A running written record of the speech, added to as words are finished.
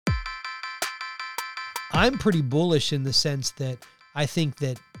I'm pretty bullish in the sense that I think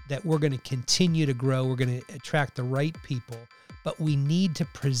that we're going to continue to grow. We're going to attract the right people, but we need to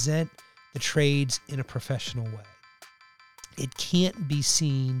present the trades in a professional way. It can't be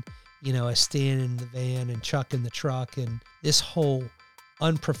seen, as standing in the van and Chuck in the truck and this whole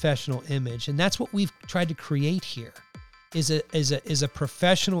unprofessional image. And that's what we've tried to create here is a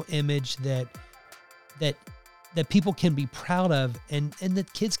professional image that people can be proud of and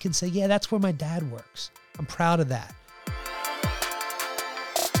that kids can say, yeah, that's where my dad works. I'm proud of that.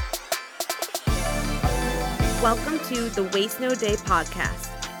 Welcome to the Waste No Day podcast,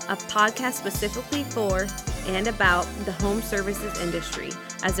 a podcast specifically for and about the home services industry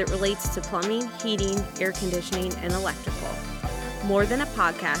as it relates to plumbing, heating, air conditioning, and electrical. More than a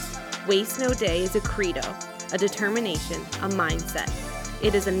podcast, Waste No Day is a credo, a determination, a mindset.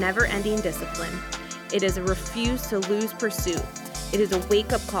 It is a never-ending discipline. It is a refuse to lose pursuit. It is a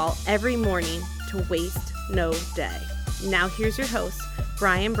wake-up call every morning to waste no day. Now here's your hosts,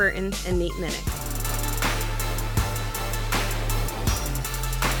 Brian Burton and Nate Minnick.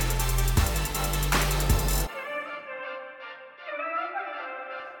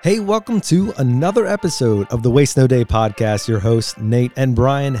 Hey, welcome to another episode of the Waste No Day podcast. Your hosts, Nate and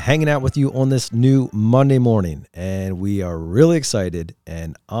Brian, hanging out with you on this new Monday morning. And we are really excited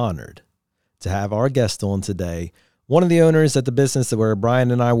and honored to have our guest on today. One of the owners at the business where Brian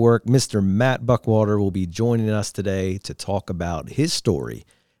and I work, Mr. Matt Buckwalter, will be joining us today to talk about his story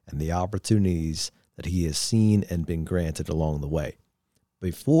and the opportunities that he has seen and been granted along the way.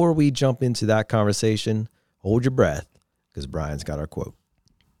 Before we jump into that conversation, hold your breath because Brian's got our quote.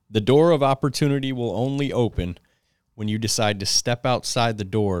 The door of opportunity will only open when you decide to step outside the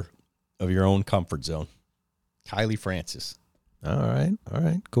door of your own comfort zone. Kylie Francis. All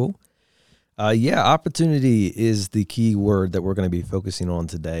right, cool. Opportunity is the key word that we're going to be focusing on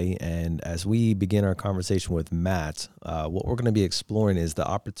today. And as we begin our conversation with Matt, what we're going to be exploring is the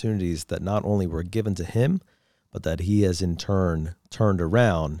opportunities that not only were given to him, but that he has in turn turned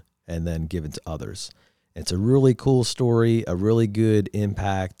around and then given to others. It's a really cool story, a really good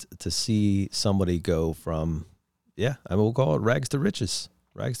impact to see somebody go from, we'll call it rags to riches.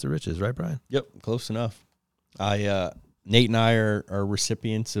 Rags to riches, right, Brian? Yep, close enough. Nate and I are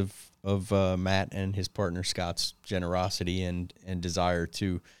recipients of Matt and his partner Scott's generosity and desire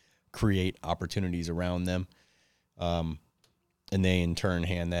to create opportunities around them. And they in turn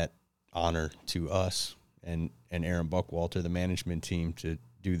hand that honor to us and Aaron Buckwalter, the management team, to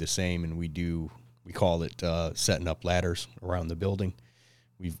do the same. And we call it setting up ladders around the building.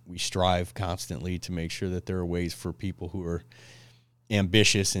 We strive constantly to make sure that there are ways for people who are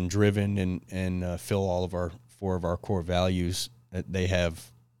ambitious and driven and fill all of our four of our core values, that they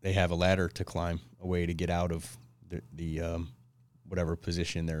have a ladder to climb, a way to get out of the whatever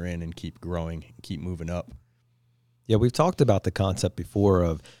position they're in and keep growing, keep moving up. Yeah, we've talked about the concept before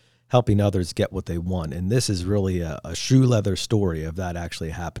of helping others get what they want, and this is really a shoe leather story of that actually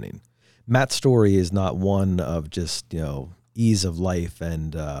happening. Matt's story is not one of just, ease of life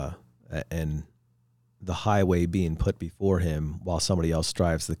and the highway being put before him while somebody else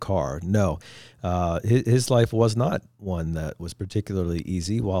drives the car. No, his life was not one that was particularly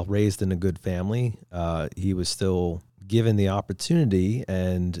easy. While raised in a good family, he was still given the opportunity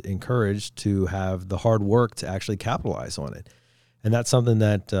and encouraged to have the hard work to actually capitalize on it. And that's something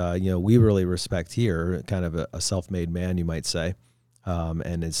that, we really respect here, kind of a self-made man, you might say.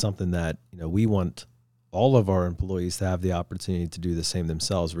 And it's something that, we want all of our employees to have the opportunity to do the same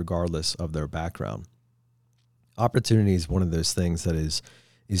themselves, regardless of their background. Opportunity is one of those things that is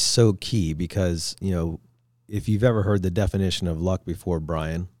so key because, if you've ever heard the definition of luck before,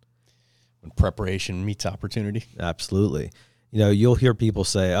 Brian. When preparation meets opportunity. Absolutely. You'll hear people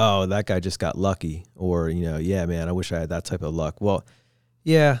say, oh, that guy just got lucky, or, yeah, man, I wish I had that type of luck. Well,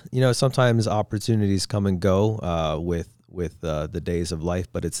 yeah, sometimes opportunities come and go with the days of life,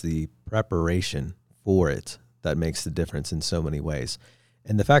 but it's the preparation for it that makes the difference in so many ways.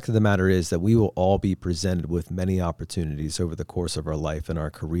 And the fact of the matter is that we will all be presented with many opportunities over the course of our life and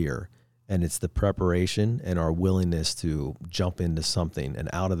our career. And it's the preparation and our willingness to jump into something and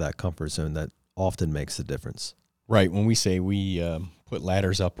out of that comfort zone that often makes the difference. Right. When we say we put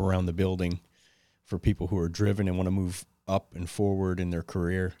ladders up around the building for people who are driven and want to move up and forward in their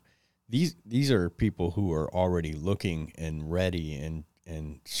career, these are people who are already looking and ready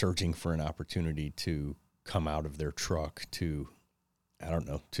and searching for an opportunity to come out of their truck to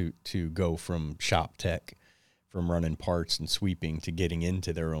go from shop tech, from running parts and sweeping to getting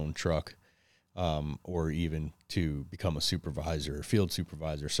into their own truck, or even to become a supervisor, field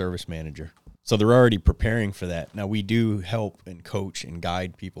supervisor, service manager. So they're already preparing for that. Now, we do help and coach and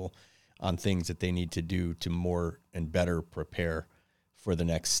guide people on things that they need to do to more and better prepare for the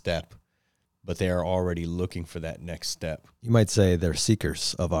next step, but they are already looking for that next step. You might say they're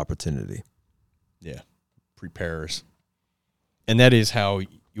seekers of opportunity. Yeah, preparers. And that is how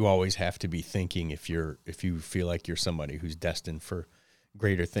you always have to be thinking if you feel like you're somebody who's destined for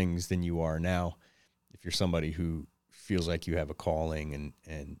greater things than you are now. If you're somebody who feels like you have a calling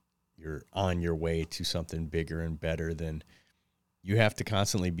and you're on your way to something bigger and better, then you have to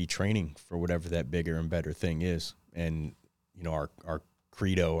constantly be training for whatever that bigger and better thing is. And, you know, our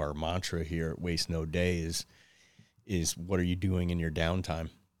credo, our mantra here at Waste No Day is what are you doing in your downtime?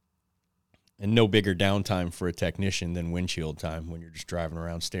 And no bigger downtime for a technician than windshield time. When you're just driving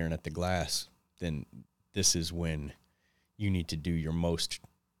around staring at the glass, then this is when you need to do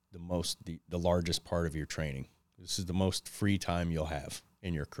the largest part of your training. This is the most free time you'll have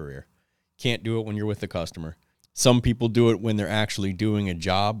in your career. Can't do it when you're with the customer. Some people do it when they're actually doing a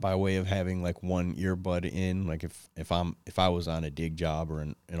job by way of having like one earbud in. Like if I was on a dig job or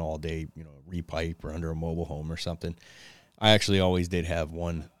an all day, you know, repipe or under a mobile home or something, I actually always did have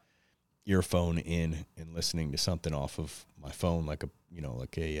one earphone in and listening to something off of my phone, like a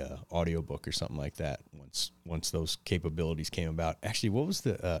audiobook or something like that. Once those capabilities came about. Actually, what was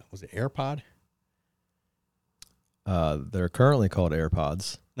was it AirPod? They're currently called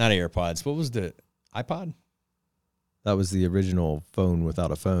AirPods. Not AirPods. What was the iPod? That was the original phone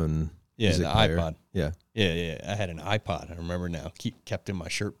without a phone. Yeah, the player. iPod. Yeah. I had an iPod. I remember now. Kept in my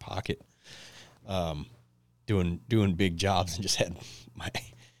shirt pocket, doing big jobs, and just had my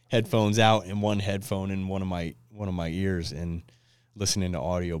headphones out and one headphone in one of my ears and listening to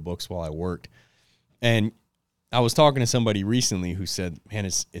audiobooks while I worked. And I was talking to somebody recently who said, "Man,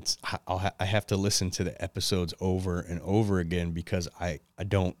 I have to listen to the episodes over and over again because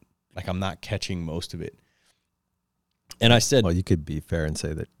I'm not catching most of it." And I said, well, you could be fair and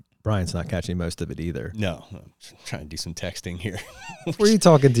say that Brian's not catching most of it either. No, I'm trying to do some texting here. Were you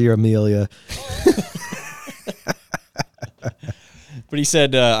talking to your Amelia? But he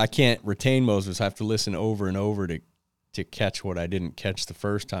said, I can't retain most of this. I have to listen over and over to catch what I didn't catch the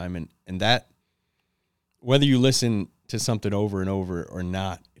first time. And that, whether you listen to something over and over or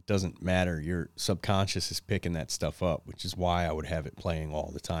not, it doesn't matter. Your subconscious is picking that stuff up, which is why I would have it playing all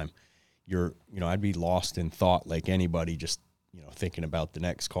the time. I'd be lost in thought like anybody, just, thinking about the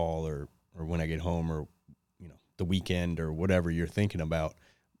next call or when I get home or, the weekend or whatever you're thinking about,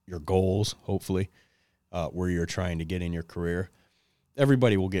 your goals, hopefully, where you're trying to get in your career.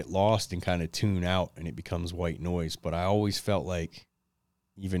 Everybody will get lost and kind of tune out and it becomes white noise. But I always felt like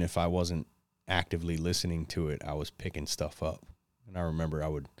even if I wasn't actively listening to it, I was picking stuff up. And I remember I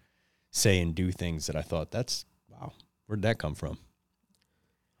would say and do things that I thought, wow, where'd that come from?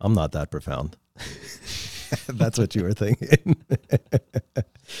 I'm not that profound. That's what you were thinking.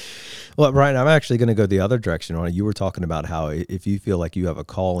 Well, Brian, I'm actually going to go the other direction on it. You were talking about how if you feel like you have a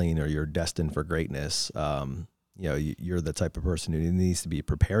calling or you're destined for greatness, you're the type of person who needs to be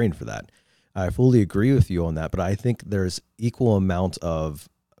preparing for that. I fully agree with you on that, but I think there's equal amount of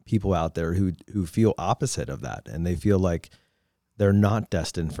people out there who feel opposite of that, and they feel like they're not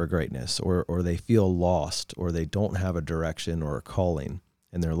destined for greatness, or they feel lost, or they don't have a direction or a calling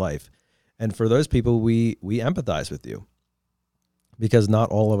in their life. And for those people, we empathize with you, because not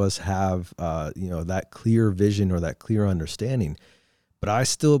all of us have that clear vision or that clear understanding. But I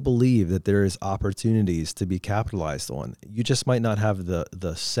still believe that there is opportunities to be capitalized on. You just might not have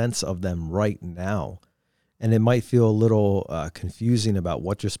the sense of them right now. And it might feel a little confusing about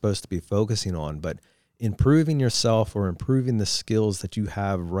what you're supposed to be focusing on. But improving yourself or improving the skills that you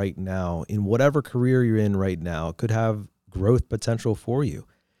have right now in whatever career you're in right now could have growth potential for you.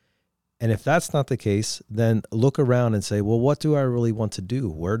 And if that's not the case, then look around and say, well, what do I really want to do?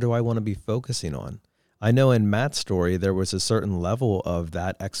 Where do I want to be focusing on? I know in Matt's story, there was a certain level of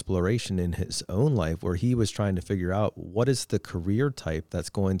that exploration in his own life where he was trying to figure out what is the career type that's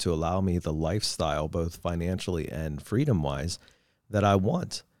going to allow me the lifestyle, both financially and freedom-wise, that I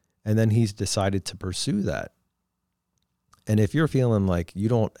want. And then he's decided to pursue that. And if you're feeling like you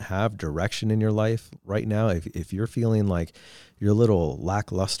don't have direction in your life right now, if you're feeling like you're a little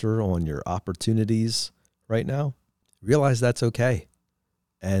lackluster on your opportunities right now, realize that's okay.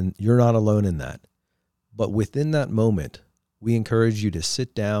 And you're not alone in that. But within that moment, we encourage you to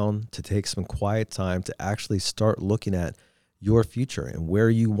sit down, to take some quiet time, to actually start looking at your future and where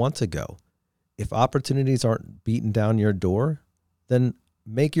you want to go. If opportunities aren't beating down your door, then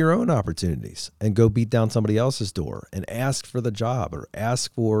make your own opportunities and go beat down somebody else's door and ask for the job or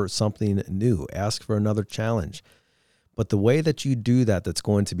ask for something new, ask for another challenge. But the way that you do that that's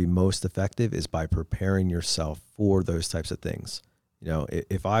going to be most effective is by preparing yourself for those types of things. You know,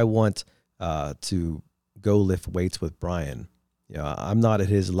 if I want to go lift weights with Brian, you know, I'm not at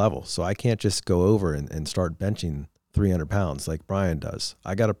his level, so I can't just go over and start benching 300 pounds like Brian does.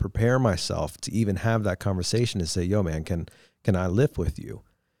 I got to prepare myself to even have that conversation and say, yo, man, can I lift with you?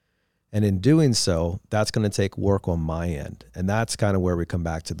 And in doing so, that's going to take work on my end. And that's kind of where we come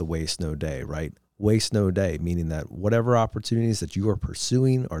back to the waste no day, right? Waste no day, meaning that whatever opportunities that you are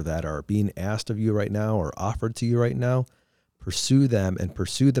pursuing or that are being asked of you right now or offered to you right now, pursue them and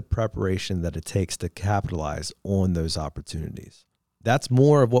pursue the preparation that it takes to capitalize on those opportunities. That's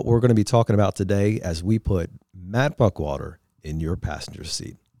more of what we're going to be talking about today as we put Matt Buckwalter in your passenger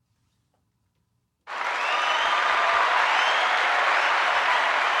seat.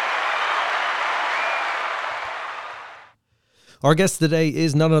 Our guest today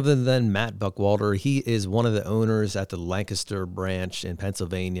is none other than Matt Buckwalter. He is one of the owners at the Lancaster branch in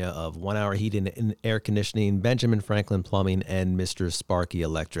Pennsylvania of 1 Hour Heating and Air Conditioning, Benjamin Franklin Plumbing, and Mr. Sparky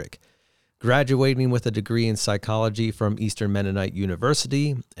Electric. Graduating with a degree in psychology from Eastern Mennonite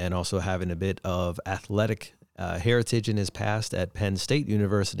University and also having a bit of athletic heritage in his past at Penn State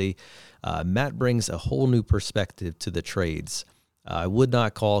University, Matt brings a whole new perspective to the trades. I would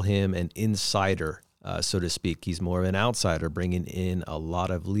not call him an insider, so to speak. He's more of an outsider, bringing in a lot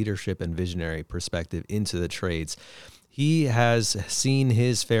of leadership and visionary perspective into the trades. He has seen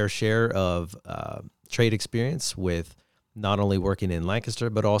his fair share of trade experience with not only working in Lancaster,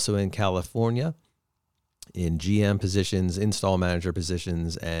 but also in California, in GM positions, install manager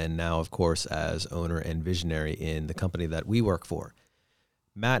positions, and now, of course, as owner and visionary in the company that we work for.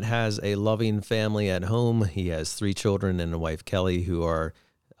 Matt has a loving family at home. He has 3 children and a wife, Kelly, who are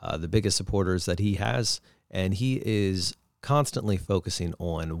the biggest supporters that he has, and he is constantly focusing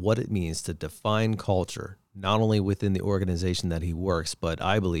on what it means to define culture, not only within the organization that he works, but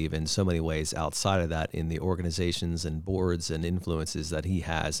I believe in so many ways outside of that in the organizations and boards and influences that he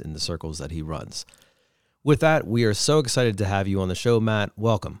has in the circles that he runs. With that, we are so excited to have you on the show, Matt.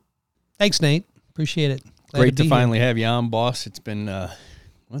 Welcome. Thanks, Nate. Appreciate it. Glad Great to be finally have you on, boss. It's been,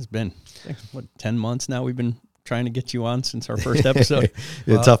 10 months now we've been trying to get you on since our first episode.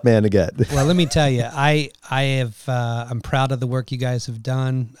 You're a tough man to get. Well, let me tell you, I'm proud of the work you guys have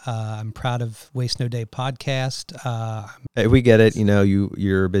done. I'm proud of Waste No Day podcast. Hey, we get it. You know,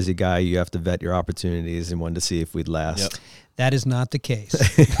 you're a busy guy. You have to vet your opportunities and wanted to see if we'd last. Yep. That is not the case.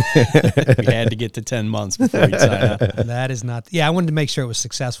 We had to get to 10 months before we'd sign up. That is not. I wanted to make sure it was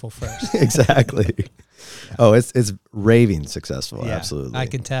successful first. Exactly. Oh, it's raving successful. Yeah, absolutely. I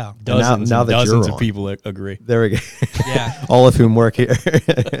can tell. Dozens now and that dozens you're of on. people agree. There we go. Yeah. All of whom work here.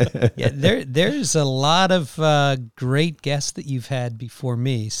 Yeah, there's a lot of great guests that you've had before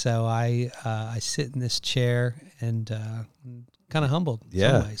me. So I sit in this chair and kind of humbled. In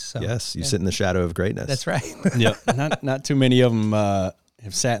some ways, so, yes. You sit in the shadow of greatness. That's right. Yeah. Not too many of them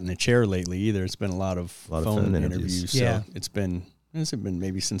have sat in the chair lately either. It's been a lot of phone interviews. So yeah. Has it been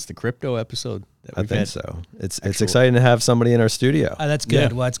maybe since the crypto episode that I we've think had? so. It's exciting to have somebody in our studio. That's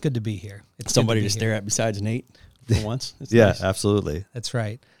good. Yeah. Well, it's good to be here. It's Somebody good to be stare here. at besides Nate for once. It's Yeah, nice. absolutely. That's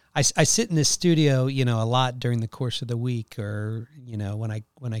right. I sit in this studio, a lot during the course of the week, or when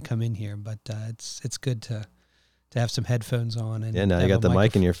I come in here. But it's good to have some headphones on and Yeah, now you have got a the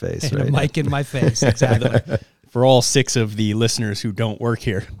mic in your face, and right? a mic in my face. Exactly. For all 6 of the listeners who don't work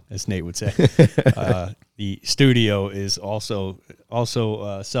here, as Nate would say, the studio is also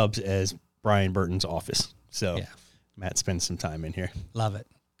subs as Brian Burton's office. So Yeah. Matt spends some time in here. Love it.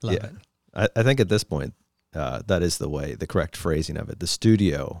 Love Yeah. it. I think at this point, that is the correct phrasing of it. The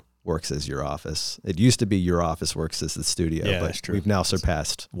studio works as your office. It used to be your office works as the studio, Yeah, but that's true. we've now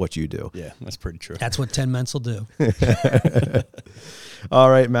surpassed what you do. Yeah, that's pretty true. That's what 10 Ments will do.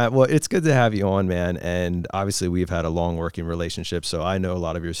 All right, Matt. Well, it's good to have you on, man. And obviously, we've had a long working relationship, so I know a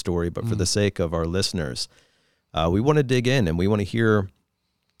lot of your story. But for the sake of our listeners, we want to dig in and we want to hear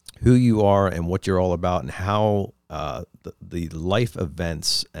who you are and what you're all about and how the life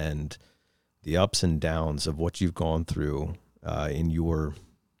events and the ups and downs of what you've gone through in your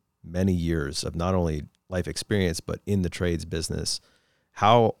many years of not only life experience, but in the trades business,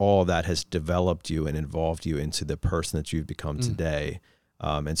 how all that has developed you and involved you into the person that you've become today.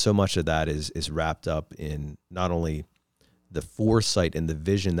 And so much of that is wrapped up in not only the foresight and the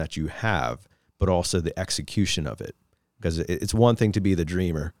vision that you have, but also the execution of it. Because it's one thing to be the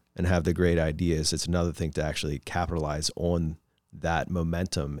dreamer and have the great ideas. It's another thing to actually capitalize on that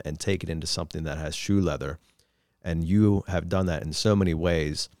momentum and take it into something that has shoe leather. And you have done that in so many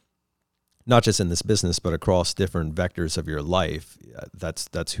ways, not just in this business, but across different vectors of your life.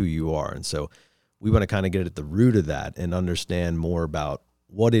 That's who you are. And so we want to kind of get at the root of that and understand more about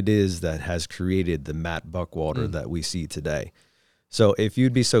what it is that has created the Matt Buckwalter that we see today. So if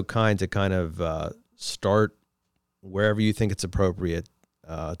you'd be so kind to kind of start wherever you think it's appropriate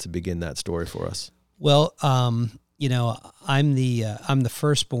to begin that story for us. Well, you know, I'm the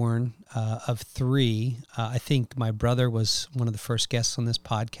firstborn of three. I think my brother was one of the first guests on this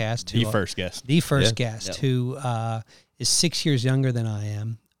podcast. The first guest. The first guest, who is 6 years younger than I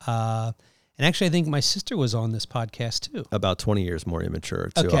am. And actually, I think my sister was on this podcast too. About 20 years more immature,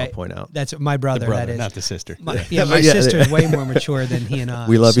 too, Okay. I'll point out. That's my brother, The brother, that is. not the sister. My sister is way more mature than he and I.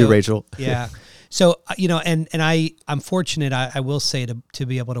 We love you, Rachel. Yeah. So, you know, and I'm fortunate, I will say, to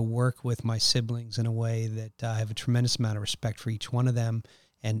be able to work with my siblings in a way that I have a tremendous amount of respect for each one of them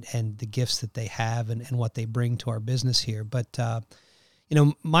and the gifts that they have and what they bring to our business here. But, you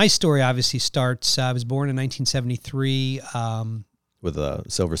know, my story obviously starts, I was born in 1973. With a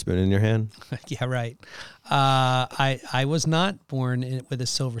silver spoon in your hand? Yeah, right. I was not born with a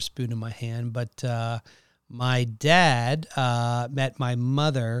silver spoon in my hand, but my dad met my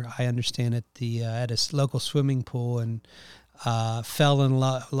mother, I understand, at a local swimming pool and fell in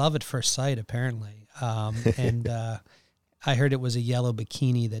love at first sight, apparently. And I heard it was a yellow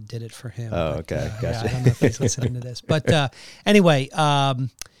bikini that did it for him. Oh, okay. Gotcha. Yeah, I don't know if he's listening to this. But anyway,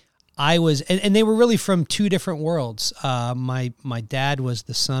 I was, and they were really from two different worlds. My dad was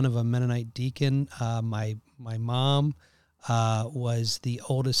the son of a Mennonite deacon. My mom was the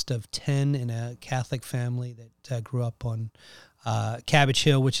oldest of 10 in a Catholic family that grew up on Cabbage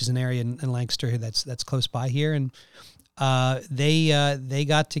Hill, which is an area in Lancaster that's close by here. And they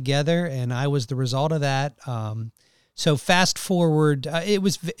got together, and I was the result of that. So fast forward, it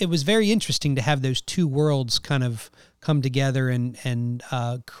was very interesting to have those two worlds kind of come together and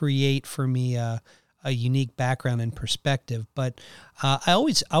create for me a unique background and perspective. But I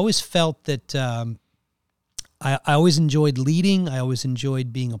always felt that I always enjoyed leading. I always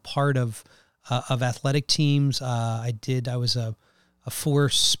enjoyed being a part of athletic teams. I was a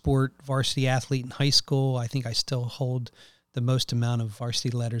 4-sport varsity athlete in high school. I think I still hold the most amount of varsity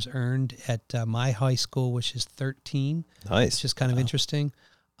letters earned at my high school, which is 13. Nice. It's just kind of interesting.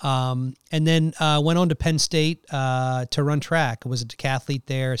 And then went on to Penn State to run track. I was a decathlete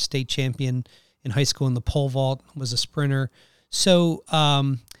there, a state champion in high school in the pole vault, was a sprinter. So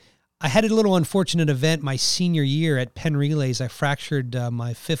I had a little unfortunate event my senior year at Penn Relays. I fractured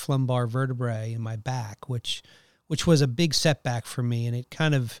my 5th lumbar vertebrae in my back, which was a big setback for me, and it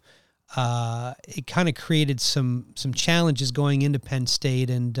kind of created some challenges going into Penn State,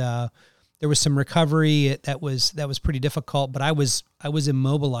 and there was some recovery that was pretty difficult. But I was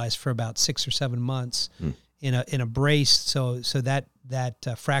immobilized for about 6 or 7 months in a brace, so that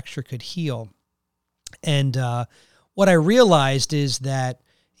fracture could heal. And what I realized is that,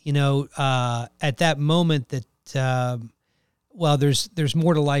 you know, at that moment that there's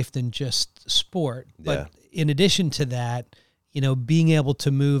more to life than just sport. But in addition to that, you know, being able to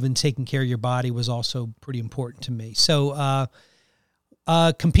move and taking care of your body was also pretty important to me. So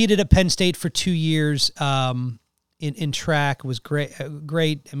competed at Penn State for 2 years in track. It was great.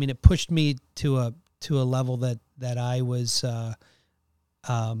 I mean, it pushed me to a level that I was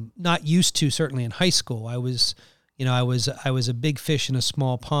not used to, certainly in high school. I was a big fish in a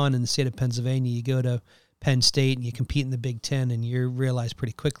small pond in the state of Pennsylvania. You go to Penn State and you compete in the Big Ten, and you realize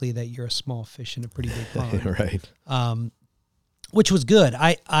pretty quickly that you're a small fish in a pretty big pond. Right. Which was good.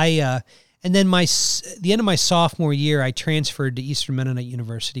 And then the end of my sophomore year, I transferred to Eastern Mennonite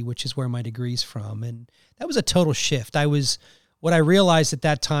University, which is where my degree's from, and that was a total shift. What I realized at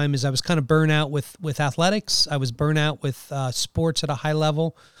that time is I was kind of burnt out with athletics. I was burnt out with sports at a high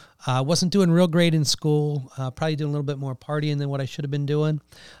level. I wasn't doing real great in school. Probably doing a little bit more partying than what I should have been doing.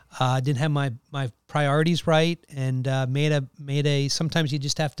 Didn't have my priorities right, and sometimes you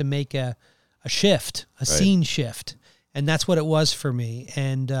just have to make a shift, scene shift. And that's what it was for me.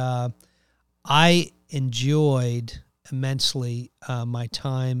 And I enjoyed immensely my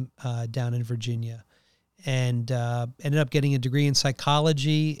time down in Virginia, and ended up getting a degree in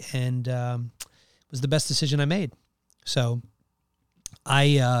psychology, and was the best decision I made. So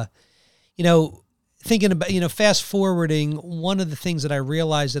I, thinking about, fast forwarding, one of the things that I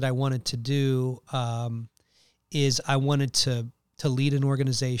realized that I wanted to do is I wanted to lead an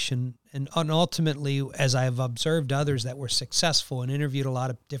organization. And ultimately, as I've observed others that were successful and interviewed a lot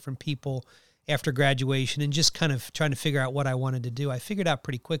of different people after graduation and just kind of trying to figure out what I wanted to do, I figured out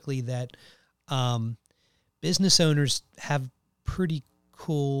pretty quickly that business owners have pretty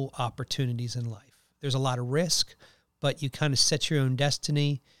cool opportunities in life. There's a lot of risk, but you kind of set your own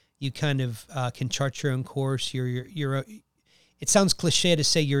destiny. You kind of can chart your own course. It sounds cliche to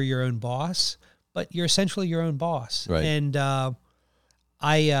say you're your own boss, but you're essentially your own boss. Right. And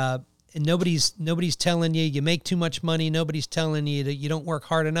I and nobody's telling you you make too much money. Nobody's telling you that you don't work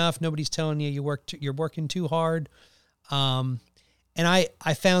hard enough. Nobody's telling you you're working too hard. And I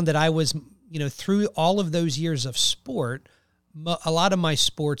found that I was, through all of those years of sport, a lot of my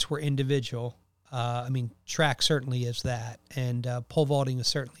sports were individual. Track certainly is that, and pole vaulting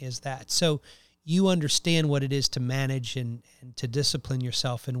certainly is that. So you understand what it is to manage and to discipline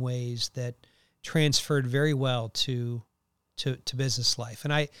yourself in ways that transferred very well to business life.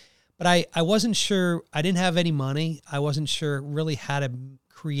 But I wasn't sure, I didn't have any money. I wasn't sure really how to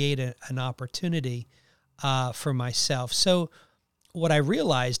create an opportunity for myself. So what I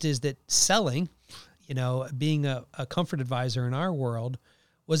realized is that selling, being a comfort advisor in our world,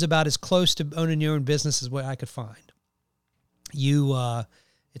 was about as close to owning your own business as what I could find.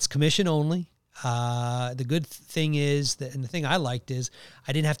 It's commission only. The good thing is that, and the thing I liked is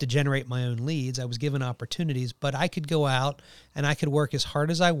I didn't have to generate my own leads. I was given opportunities, but I could go out and I could work as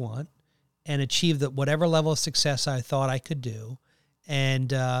hard as I want and achieve whatever level of success I thought I could do.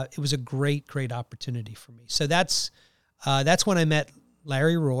 And it was a great, great opportunity for me. So that's when I met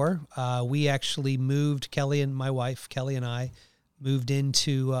Larry Rohr. We actually moved, my wife, Kelly and I moved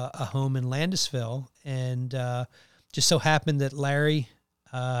into a home in Landisville, and just so happened that Larry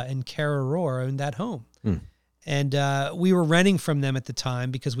and Kara Rohr owned that home. And we were renting from them at the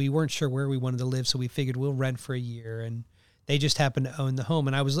time because we weren't sure where we wanted to live. So we figured we'll rent for a year, and they just happened to own the home.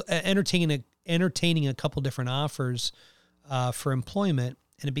 And I was entertaining a couple different offers for employment.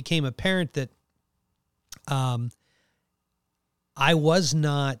 And it became apparent that I was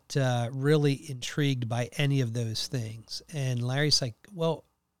not really intrigued by any of those things. And Larry's like, well,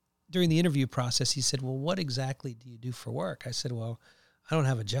 during the interview process, he said, well, what exactly do you do for work? I said, well, I don't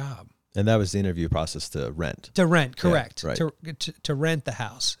have a job. And that was the interview process to rent. To rent, correct. Yeah, right. To rent the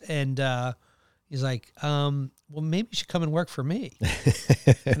house. And he's like, well, maybe you should come and work for me.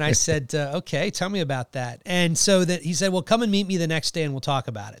 And I said, okay, tell me about that. And so that he said, well, come and meet me the next day and we'll talk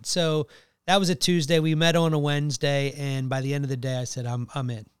about it. So that was a Tuesday. We met on a Wednesday. And by the end of the day, I said, I'm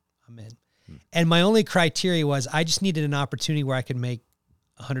in. And my only criteria was I just needed an opportunity where I could make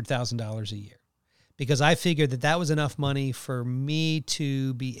 $100,000 a year, because I figured that was enough money for me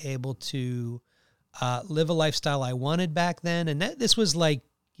to be able to live a lifestyle I wanted back then. And this was like,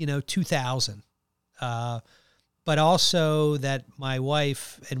 2000. But also that my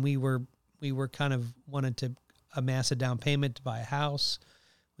wife and we were kind of wanted to amass a down payment to buy a house.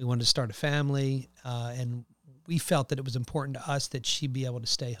 We wanted to start a family. And we felt that it was important to us that she be able to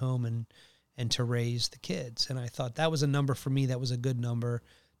stay home and to raise the kids. And I thought that was a number for me that was a good number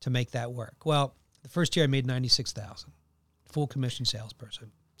to make that work. Well, the first year I made $96,000, full commission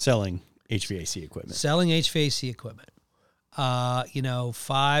salesperson. Selling HVAC equipment. $4,500,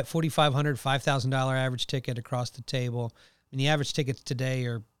 $5,000 average ticket across the table. I mean, the average tickets today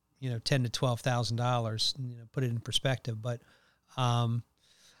are, $10,000 to $12,000, put it in perspective. But I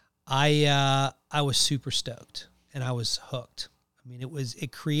was super stoked and I was hooked. I mean,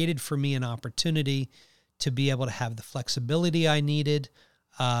 it created for me an opportunity to be able to have the flexibility I needed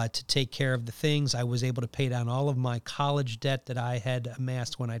to take care of the things. I was able to pay down all of my college debt that I had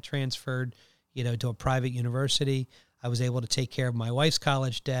amassed when I transferred, to a private university. I was able to take care of my wife's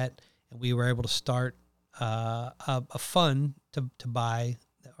college debt, and we were able to start a fund to buy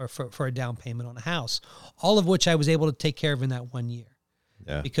or for a down payment on a house, all of which I was able to take care of in that 1 year.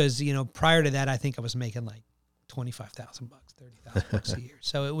 Yeah. Because, prior to that, I think I was making like $25,000, $30,000 a year.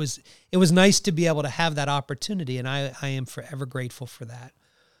 So it was nice to be able to have that opportunity, and I am forever grateful for that.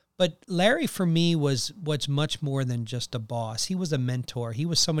 But Larry, for me, was much more than just a boss. He was a mentor. He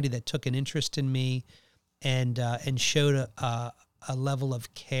was somebody that took an interest in me and showed a level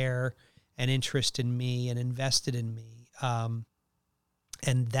of care and interest in me and invested in me.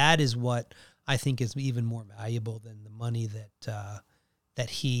 And that is what I think is even more valuable than the money that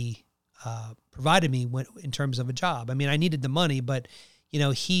he provided me in terms of a job. I mean, I needed the money, but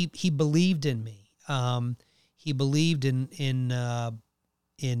he believed in me. He believed in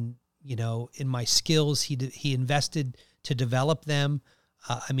my skills. He invested to develop them.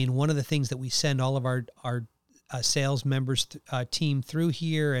 I mean, one of the things that we send all of our sales members team through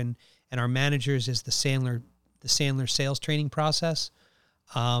here and our managers is the Sandler sales training process.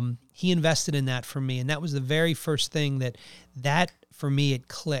 He invested in that for me, and that was the very first thing that for me it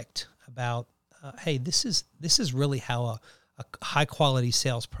clicked about. Hey, this is really how a high quality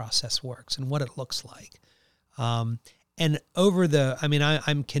sales process works and what it looks like. And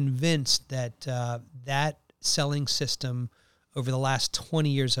I'm convinced that that selling system over the last 20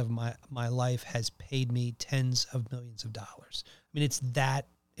 years of my life has paid me tens of millions of dollars. I mean, it's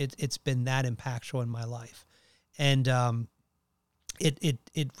been that impactful in my life. And,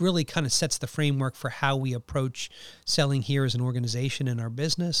 it really kind of sets the framework for how we approach selling here as an organization in our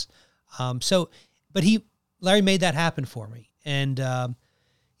business. But Larry made that happen for me. And,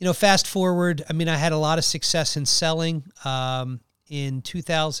 fast forward, I mean, I had a lot of success in selling, in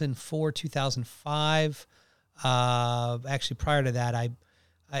 2004, 2005. Actually prior to that,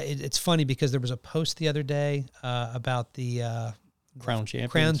 it's funny because there was a post the other day, about the, Crown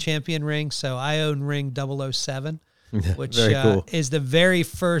Champion ring. So I own ring 007, which cool. is the very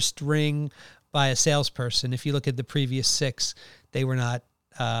first ring by a salesperson. If you look at the previous 6, they were not.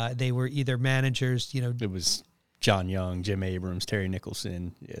 They were either managers. It was John Young, Jim Abrams, Terry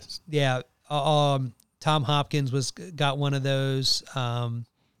Nicholson. Yes. Yeah. Tom Hopkins got one of those.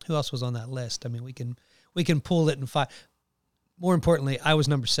 Who else was on that list? I mean, we can pull it and find. More importantly, I was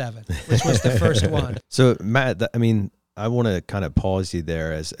number 7, which was the first one. So Matt, I want to kind of pause you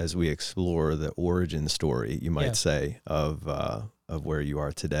there as we explore the origin story, you might say, of where you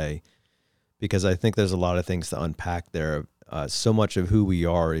are today, because I think there's a lot of things to unpack there. So much of who we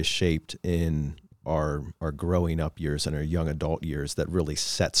are is shaped in our growing up years and our young adult years that really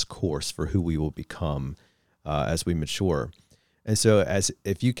sets course for who we will become as we mature. And so as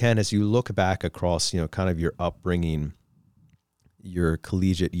you look back across, kind of your upbringing, your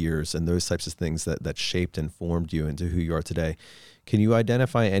collegiate years and those types of things that shaped and formed you into who you are today, can you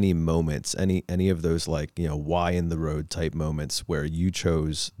identify any moments, any of those why in the road type moments where you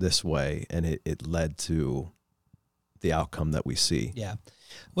chose this way and it led to the outcome that we see? Yeah.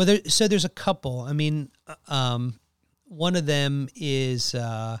 Well, there's a couple. I mean, one of them is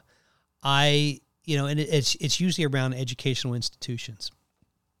and it's usually around educational institutions.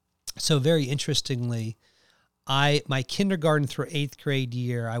 So very interestingly, my kindergarten through 8th grade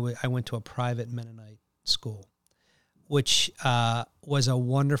year, I went to a private Mennonite school, which was a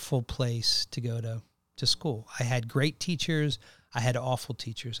wonderful place to go to school. I had great teachers. I had awful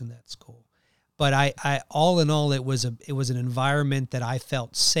teachers in that school. But I all in all, it was an environment that I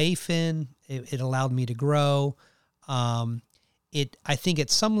felt safe in. It allowed me to grow. I think at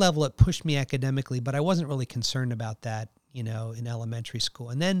some level it pushed me academically, but I wasn't really concerned about that, in elementary school.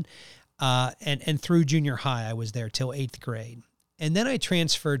 And then and through junior high, I was there till 8th grade. And then I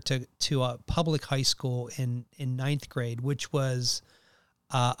transferred to a public high school in 9th grade, which was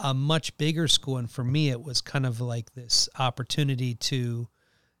a much bigger school. And for me, it was kind of like this opportunity to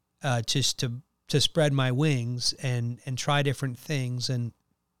spread my wings and try different things. And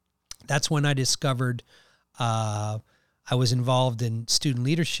that's when I discovered I was involved in student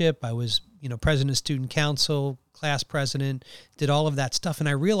leadership. I was, president of student council, class president, did all of that stuff. And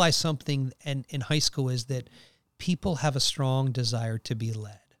I realized something in high school is that people have a strong desire to be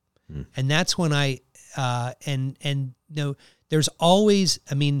led. And that's when there's always,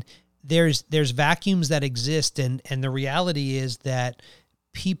 there's vacuums that exist. And the reality is that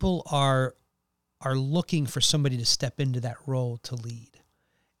people are looking for somebody to step into that role to lead.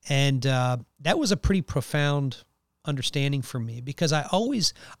 And that was a pretty profound understanding for me, because I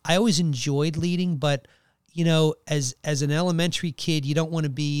always enjoyed leading, but as an elementary kid, you don't want to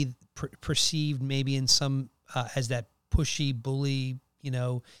be perceived maybe in some as that pushy bully,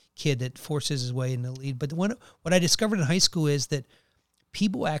 kid that forces his way in the lead. But what I discovered in high school is that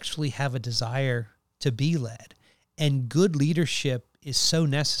people actually have a desire to be led, and good leadership is so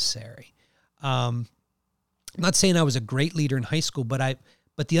necessary. I'm not saying I was a great leader in high school, but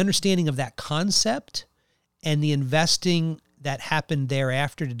the understanding of that concept and the investing that happened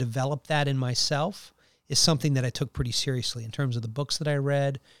thereafter to develop that in myself is something that I took pretty seriously in terms of the books that I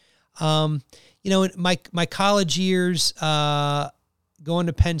read. In my college years, going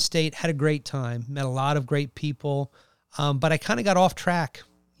to Penn State, had a great time, met a lot of great people, but I kind of got off track,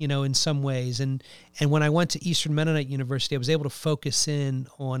 in some ways. And when I went to Eastern Mennonite University, I was able to focus in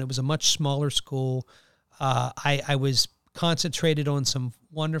on, it was a much smaller school. I was concentrated on some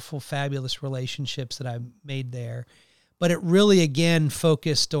wonderful, fabulous relationships that I made there. But it really, again,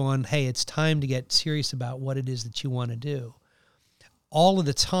 focused on, hey, it's time to get serious about what it is that you want to do. All of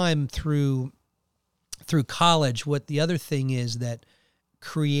the time through college, what the other thing is that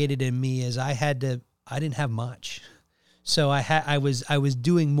created in me is I didn't have much. So I was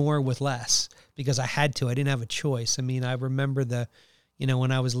doing more with less because I had to. I didn't have a choice. I remember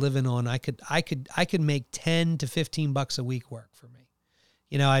when I was living on, I could make 10 to 15 bucks a week work for me.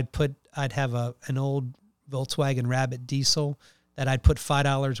 I'd have an old Volkswagen Rabbit diesel that I'd put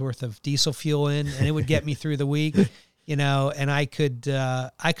 $5 worth of diesel fuel in, and it would get me through the week, and I could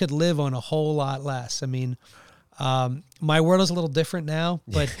live on a whole lot less. My world is a little different now,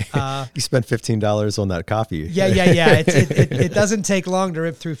 but you spent $15 on that coffee. Yeah. It doesn't take long to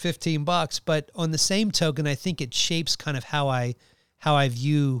rip through $15, but on the same token, I think it shapes kind of how I how I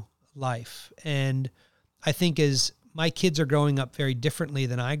view life. And I think as my kids are growing up very differently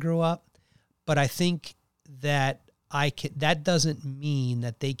than I grew up, but I think that that doesn't mean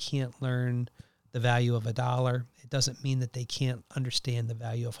that they can't learn the value of a dollar. It doesn't mean that they can't understand the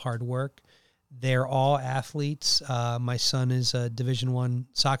value of hard work. They're all athletes. My son is a Division I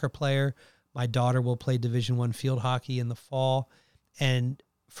soccer player. My daughter will play Division I field hockey in the fall. And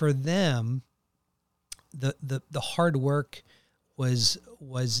for them, the hard work was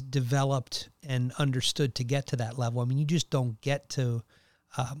developed and understood to get to that level. I mean, you just don't get to.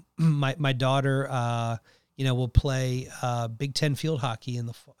 My daughter, will play Big Ten field hockey in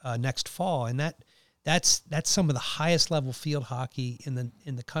the next fall, and that's some of the highest level field hockey in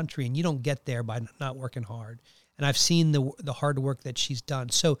the country, and you don't get there by not working hard. And I've seen the hard work that she's done.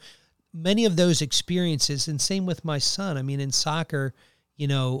 So many of those experiences, and same with my son. I mean, in soccer,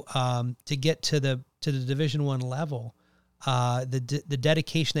 to get to the Division I level, the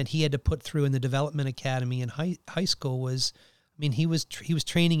dedication that he had to put through in the development academy in high school was, I mean, he was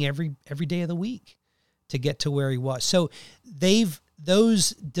training every day of the week to get to where he was. So those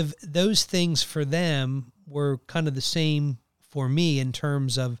things for them were kind of the same for me in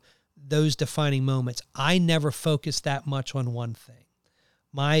terms of those defining moments. I never focused that much on one thing.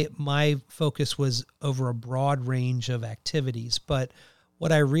 My focus was over a broad range of activities. But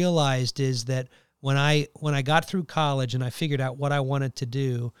what I realized is that when I got through college and I figured out what I wanted to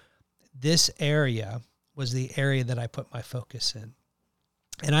do, this area was the area that I put my focus in.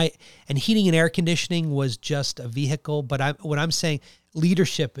 And heating and air conditioning was just a vehicle, but what I'm saying,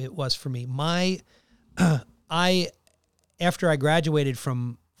 leadership it was for me. After I graduated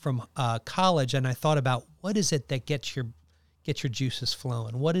from college, and I thought about what is it that gets your juices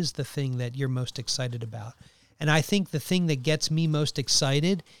flowing? What is the thing that you're most excited about? And I think the thing that gets me most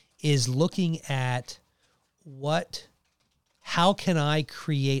excited is looking at how can I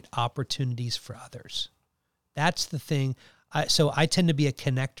create opportunities for others? That's the thing. So I tend to be a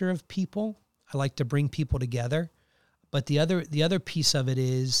connector of people. I like to bring people together. But the other piece of it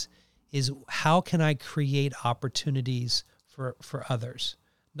is how can I create opportunities for others?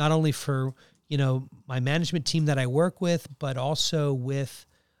 Not only for, my management team that I work with, but also with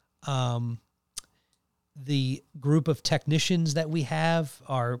the group of technicians that we have,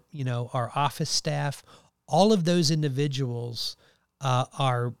 our office staff. All of those individuals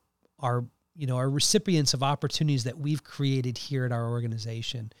are recipients of opportunities that we've created here at our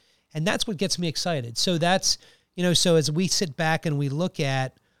organization. And that's what gets me excited. So that's, so as we sit back and we look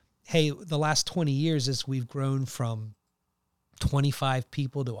at, hey, the last 20 years as we've grown from 25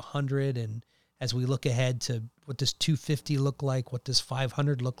 people to 100, and as we look ahead to what does 250 look like, what does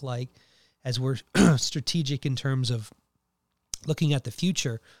 500 look like, as we're strategic in terms of looking at the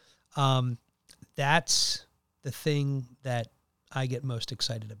future, that's the thing that I get most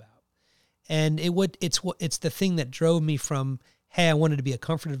excited about. And it's the thing that drove me from, hey, I wanted to be a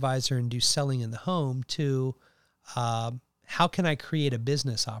comfort advisor and do selling in the home, to how can I create a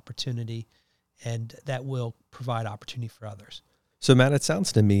business opportunity and that will provide opportunity for others. So, Matt, it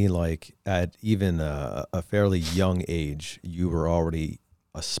sounds to me like at even a fairly young age, you were already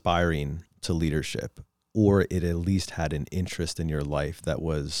aspiring to leadership, or it at least had an interest in your life that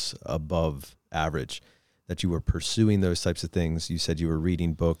was above average, that you were pursuing those types of things. You said you were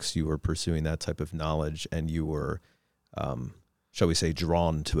reading books, you were pursuing that type of knowledge, and you were, shall we say,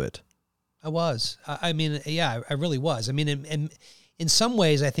 drawn to it. I was. I mean, yeah, I really was. I mean, in some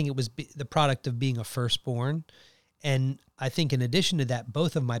ways, I think it was the product of being a firstborn. And I think in addition to that,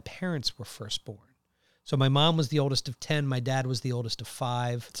 both of my parents were firstborn. So my mom was the oldest of 10. My dad was the oldest of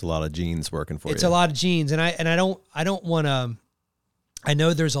 5. It's a lot of genes working for you. It's a lot of genes. And I don't want to, I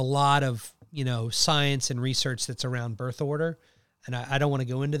know there's a lot of, science and research that's around birth order. And I don't want to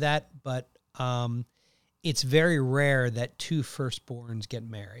go into that, but it's very rare that 2 firstborns get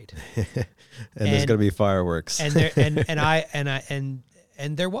married. and there's going to be fireworks. And there,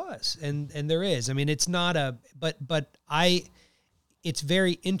 and there was, and there is. I mean, it's not it's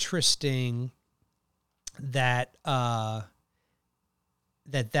very interesting that I'm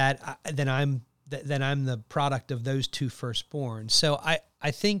the product of those 2 firstborns. So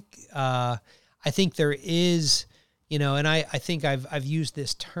I think there is, and I think I've used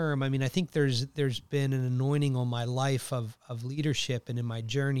this term. I mean, I think there's been an anointing on my life of leadership and in my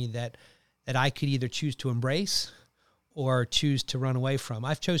journey that I could either choose to embrace or choose to run away from.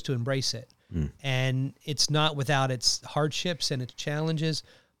 I've chose to embrace it. And it's not without its hardships and its challenges,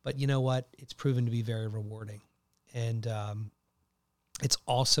 but you know what? It's proven to be very rewarding. And it's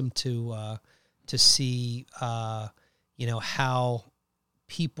awesome to see, how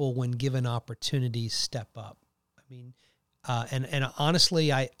people, when given opportunities, step up. I mean, And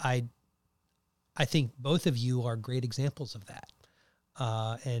honestly, I think both of you are great examples of that.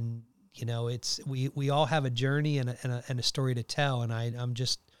 And you know, we all have a journey and a story to tell. And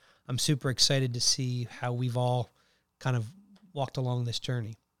I'm super excited to see how we've all kind of walked along this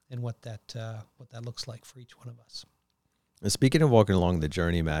journey and what that looks like for each one of us. And speaking of walking along the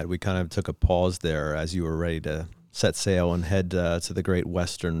journey, Matt, we kind of took a pause there as you were ready to set sail and head to the great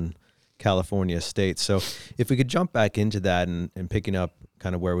Western California state. So if we could jump back into that and picking up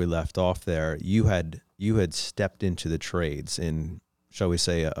kind of where we left off there, you had stepped into the trades in, shall we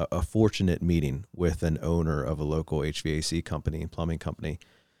say, a fortunate meeting with an owner of a local HVAC company, plumbing company,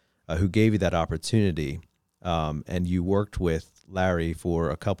 who gave you that opportunity. And you worked with Larry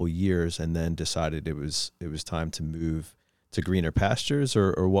for a couple years and then decided it was time to move to greener pastures,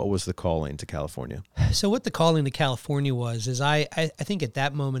 or what was the calling to California? So what the calling to California was is I think at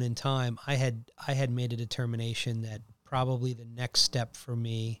that moment in time I had made a determination that probably the next step for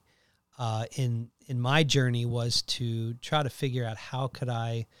me in my journey was to try to figure out how could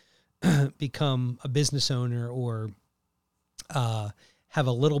I become a business owner or have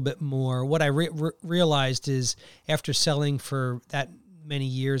a little bit more. What I realized is after selling for that many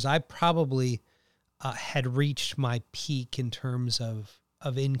years, I probably had reached my peak in terms of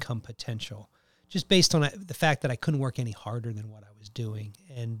income potential, just based on the fact that I couldn't work any harder than what I was doing.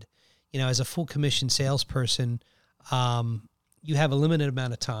 And, you know, as a full commission salesperson, you have a limited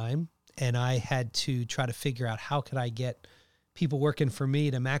amount of time, and I had to try to figure out how could I get people working for me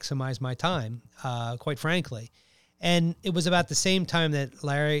to maximize my time, quite frankly. And it was about the same time that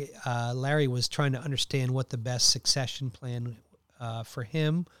Larry was trying to understand what the best succession plan for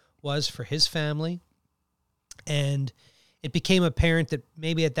him was for his family. And it became apparent that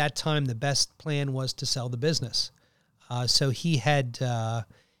maybe at that time the best plan was to sell the business. So he had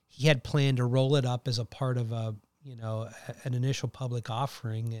planned to roll it up as a part of an initial public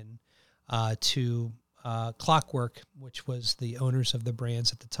offering, and to Clockwork, which was the owners of the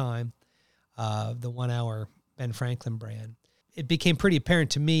brands at the time, the 1 Hour Ben Franklin brand. It became pretty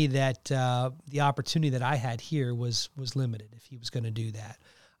apparent to me that the opportunity that I had here was limited if he was going to do that.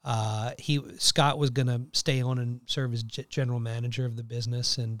 Scott was going to stay on and serve as general manager of the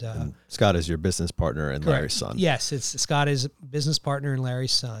business, and Scott is your business partner and Larry's son. Yes, Scott is business partner and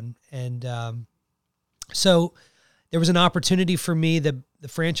Larry's son, and so there was an opportunity for me. The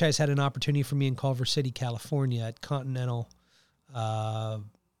franchise had an opportunity for me in Culver City, California, at Continental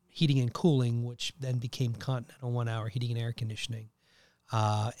Heating and Cooling, which then became Continental 1 Hour Heating and Air Conditioning,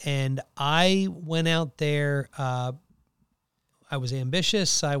 and I went out there. I was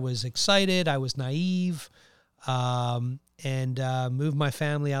ambitious, I was excited, I was naive, and moved my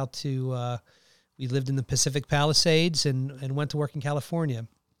family out to, we lived in the Pacific Palisades and went to work in California.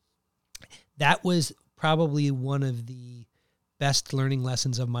 That was probably one of the best learning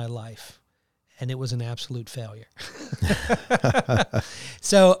lessons of my life, and it was an absolute failure.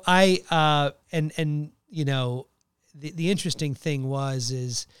 So the interesting thing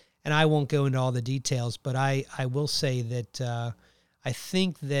is, and I won't go into all the details, but I will say that I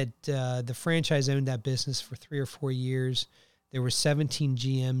think that the franchise owned that business for 3 or 4 years. There were 17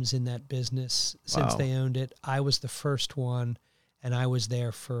 GMs in that business since they owned it. I was the first one, and I was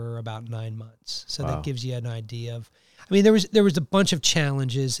there for about 9 months. So that gives you an idea of. I mean, there was a bunch of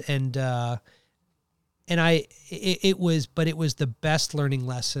challenges, and it was the best learning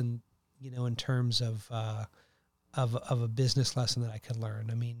lesson, in terms of a business lesson that I could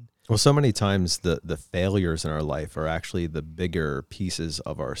learn. I mean, well, so many times the failures in our life are actually the bigger pieces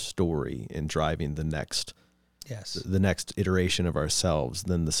of our story in driving the next iteration of ourselves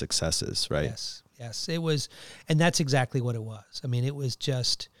than the successes, right? Yes, it was, and that's exactly what it was. I mean, it was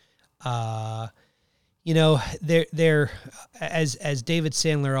just, there, as David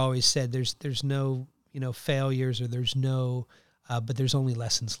Sandler always said, there's no, failures, or there's no, but there's only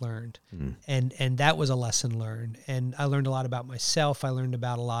lessons learned. And that was a lesson learned. And I learned a lot about myself. I learned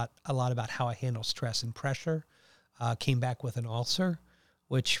about a lot about how I handle stress and pressure. Came back with an ulcer,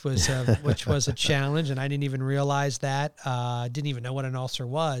 which was a challenge, and I didn't even realize that. Didn't even know what an ulcer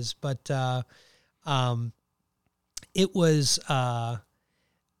was, but it was.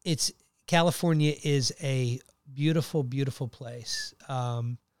 California is a beautiful, beautiful place,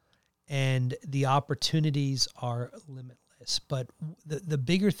 and the opportunities are limitless. But the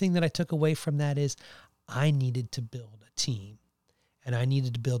bigger thing that I took away from that is I needed to build a team, and I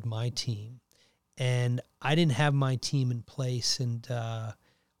needed to build my team. And I didn't have my team in place, and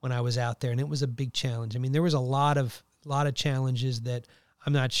when I was out there, and it was a big challenge. I mean, there was a lot of challenges that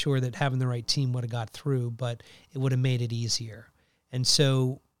I'm not sure that having the right team would have got through, but it would have made it easier. And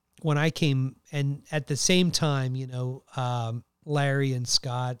so when I came, and at the same time, Larry and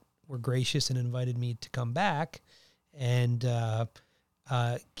Scott were gracious and invited me to come back, and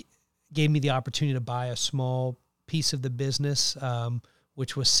gave me the opportunity to buy a small piece of the business,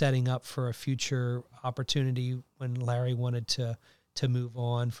 which was setting up for a future opportunity when Larry wanted to move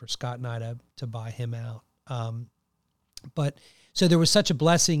on, for Scott and I to buy him out. But so there was such a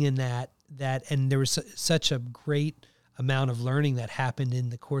blessing in that, and there was such a great amount of learning that happened in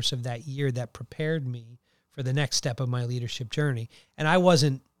the course of that year that prepared me for the next step of my leadership journey. And I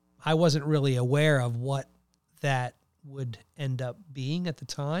wasn't really aware of what that would end up being at the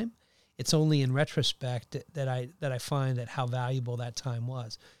time. It's only in retrospect that I find that how valuable that time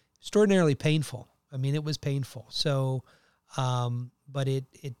was. Extraordinarily painful. I mean, it was painful. So, but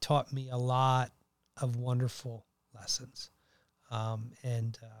it taught me a lot of wonderful lessons.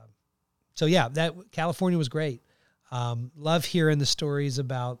 So yeah, that California was great. Love hearing the stories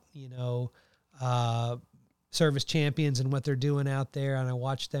about, Service Champions and what they're doing out there. And I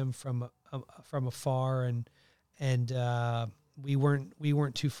watched them from afar, and we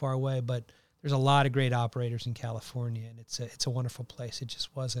weren't too far away, but there's a lot of great operators in California, and it's a wonderful place. It just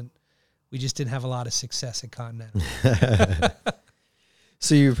we just didn't have a lot of success at Continental.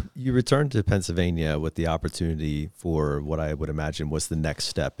 So you returned to Pennsylvania with the opportunity for what I would imagine was the next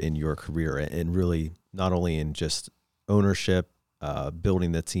step in your career, and really not only in just ownership,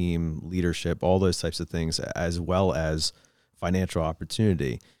 building the team, leadership, all those types of things, as well as financial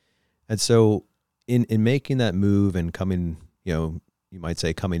opportunity. And so in making that move and coming, you might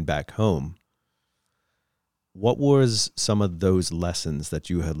say coming back home, what was some of those lessons that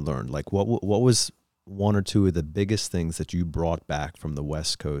you had learned? Like what was one or two of the biggest things that you brought back from the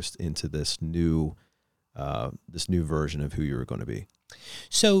West Coast into this new version of who you were going to be?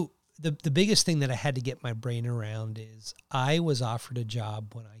 So the biggest thing that I had to get my brain around is I was offered a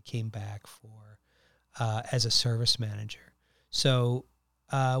job when I came back as a service manager. So,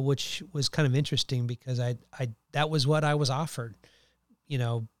 which was kind of interesting because that was what I was offered,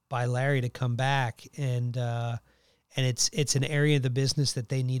 by Larry, to come back, and it's an area of the business that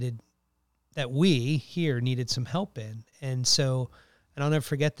they needed, that we here needed some help in. And so, and I'll never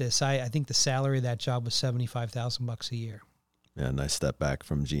forget this. I think the salary of that job was $75,000 a year. Yeah. Nice step back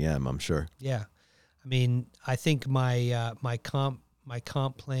from GM, I'm sure. Yeah. I mean, I think my comp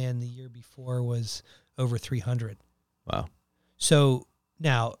plan the year before was over 300. Wow. So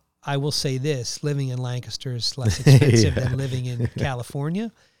now I will say this, living in Lancaster is less expensive than living in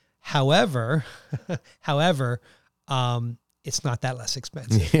California. However, it's not that less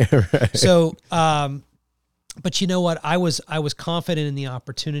expensive. Yeah, right. So, but you know what? I was confident in the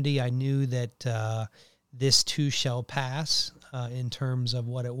opportunity. I knew that this too shall pass in terms of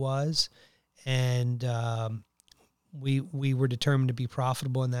what it was, and we were determined to be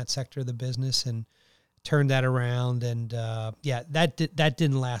profitable in that sector of the business and turned that around. And that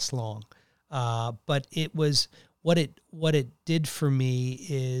didn't last long, but it was what it did for me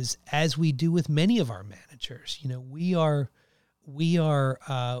is, as we do with many of our managers,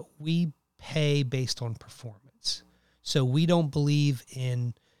 we pay based on performance. So we don't believe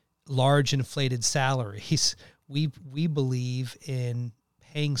in large inflated salaries. We believe in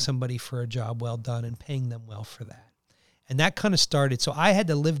paying somebody for a job well done and paying them well for that. And that kind of started. So I had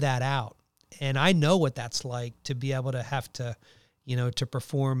to live that out. And I know what that's like to be able to have to, to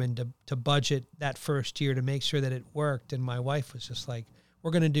perform and to budget that first year to make sure that it worked. And my wife was just like,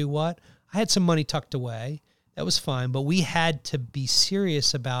 we're going to do what? I had some money tucked away. That was fine. But we had to be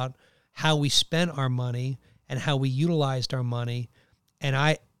serious about how we spent our money and how we utilized our money. And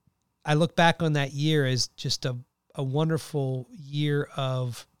I look back on that year as just a wonderful year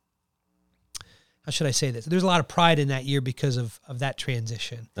of, how should I say this? There's a lot of pride in that year because of that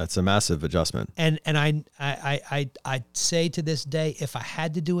transition. That's a massive adjustment. And I say to this day, if I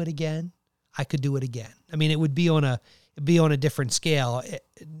had to do it again, I could do it again. I mean, it would be on a different scale,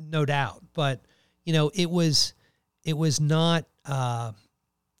 no doubt. But it was not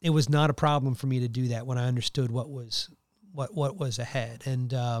a problem for me to do that when I understood what was ahead. And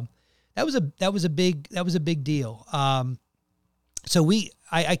that was a big deal. So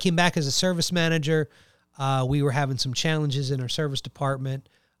I came back as a service manager. We were having some challenges in our service department,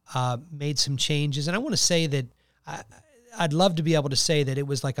 made some changes. And I want to say that I'd love to be able to say that it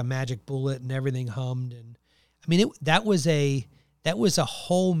was like a magic bullet and everything hummed. And I mean, that was a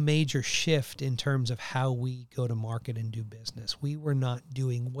whole major shift in terms of how we go to market and do business. We were not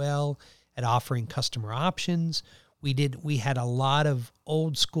doing well at offering customer options. We had a lot of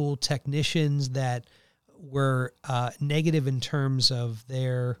old school technicians that were negative in terms of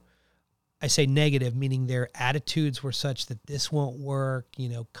their I say negative, meaning their attitudes were such that this won't work.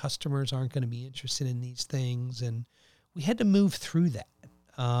 Customers aren't going to be interested in these things, and we had to move through that.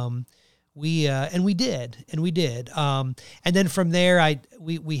 We did. And then from there,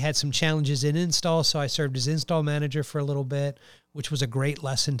 we had some challenges in install, so I served as install manager for a little bit, which was a great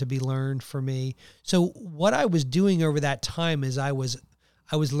lesson to be learned for me. So what I was doing over that time is I was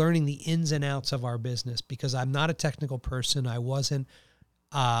learning the ins and outs of our business, because I'm not a technical person. I wasn't.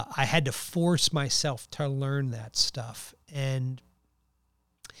 I had to force myself to learn that stuff, and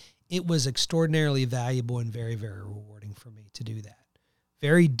it was extraordinarily valuable and very, very rewarding for me to do that.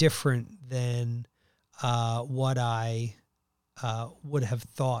 Very different than what I would have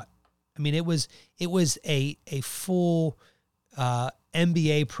thought. I mean, it was a full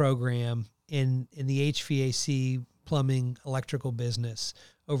MBA program in the HVAC, plumbing, electrical business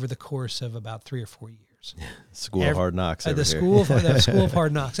over the course of about 3 or 4 years. School of hard knocks. The school of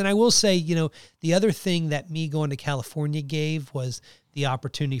hard knocks. And I will say, the other thing that me going to California gave was the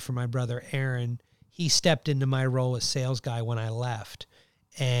opportunity for my brother Aaron. He stepped into my role as sales guy when I left,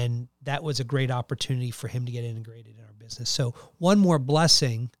 and that was a great opportunity for him to get integrated in our business. So one more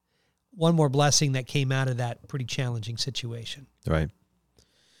blessing that came out of that pretty challenging situation. Right.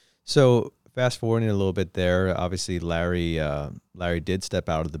 So fast forwarding a little bit there, obviously Larry did step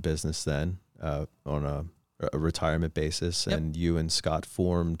out of the business then on a retirement basis, Yep. and you and Scott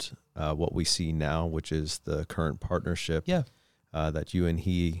formed what we see now, which is the current partnership that you and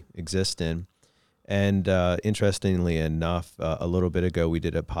he exist in. And interestingly enough, a little bit ago, we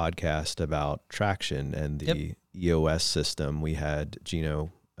did a podcast about traction and the EOS system. We had not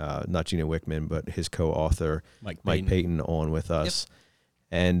Gino Wickman, but his co-author, Mike Payton on with us. Yep.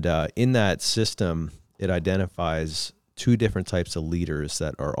 And in that system, it identifies 2 different types of leaders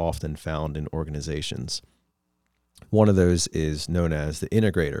that are often found in organizations. One of those is known as the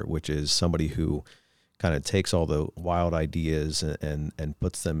integrator, which is somebody who kind of takes all the wild ideas and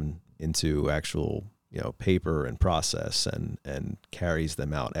puts them into actual, paper and process and carries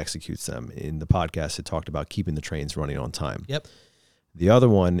them out, executes them. In the podcast, it talked about keeping the trains running on time. Yep. The other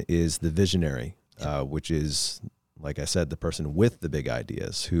one is the visionary, which is, like I said, the person with the big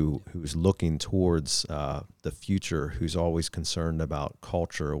ideas who's looking towards the future, who's always concerned about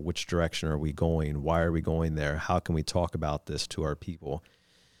culture. Which direction are we going? Why are we going there? How can we talk about this to our people?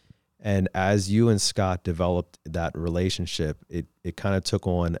 And as you and Scott developed that relationship, it kind of took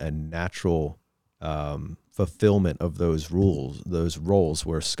on a natural fulfillment of those roles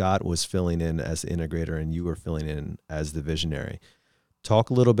where Scott was filling in as the integrator and you were filling in as the visionary.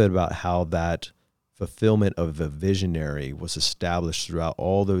 Talk a little bit about how that fulfillment of the visionary was established throughout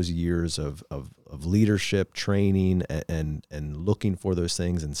all those years of leadership, training, and looking for those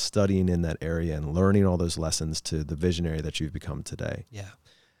things and studying in that area and learning all those lessons to the visionary that you've become today. Yeah.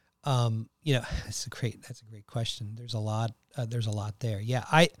 That's a great question. There's a lot there. Yeah.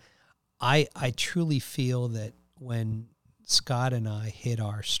 I truly feel that when Scott and I hit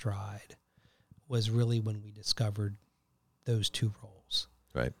our stride was really when we discovered those 2 roles.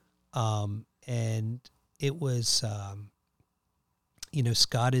 Right. And it was,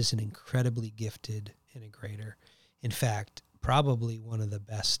 Scott is an incredibly gifted integrator. In fact, probably one of the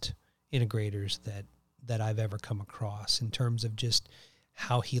best integrators that I've ever come across in terms of just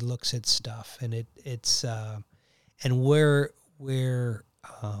how he looks at stuff. And it's and where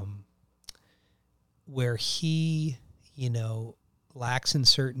he, lacks in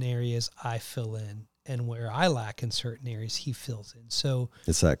certain areas, I fill in. And where I lack in certain areas, he fills in. So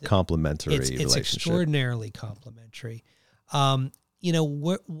it's that complementary relationship. It's extraordinarily complementary. What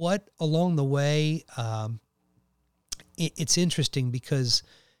along the way, it's interesting because,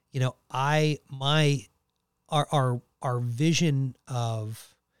 our vision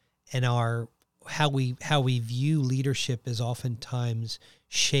of and how we view leadership is oftentimes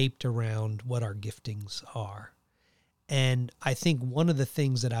shaped around what our giftings are. And I think one of the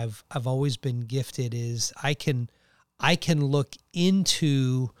things that I've always been gifted is I can look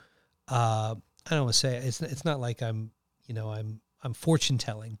into I don't want to say it's not like I'm fortune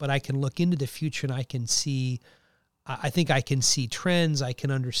telling, but I can look into the future and I can see trends. I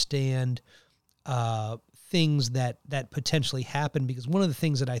can understand things that potentially happen, because one of the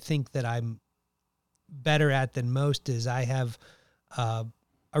things that I think that I'm better at than most is I have a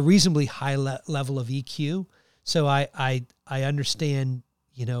reasonably high level of EQ. So I understand,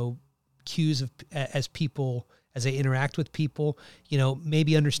 cues as I interact with people,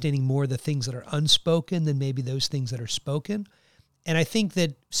 maybe understanding more of the things that are unspoken than maybe those things that are spoken. And I think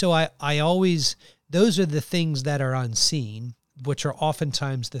that, so I always, those are the things that are unseen, which are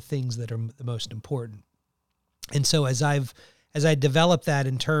oftentimes the things that are the most important. And so as I develop that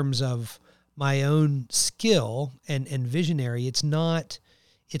in terms of my own skill and visionary. It's not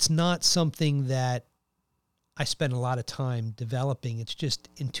something that I spend a lot of time developing. It's just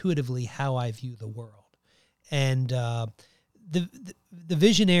intuitively how I view the world. And the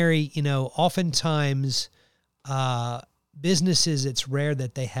visionary, oftentimes businesses, it's rare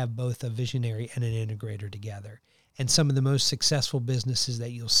that they have both a visionary and an integrator together. And some of the most successful businesses that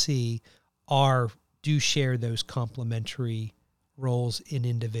you'll see do share those complementary roles in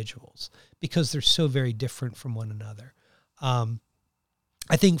individuals because they're so very different from one another.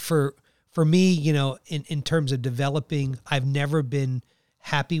 I think for me, in terms of developing, I've never been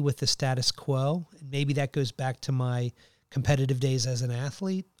happy with the status quo. And maybe that goes back to my competitive days as an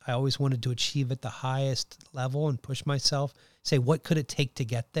athlete. I always wanted to achieve at the highest level and push myself, say, what could it take to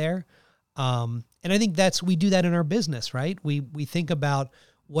get there? And I think we do that in our business, right? We think about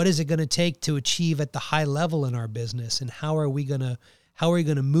what is it going to take to achieve at the high level in our business, and how are we going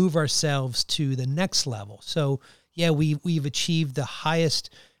to move ourselves to the next level? So yeah, we've achieved the highest,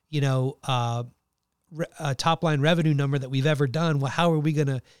 top line revenue number that we've ever done. Well, how are we going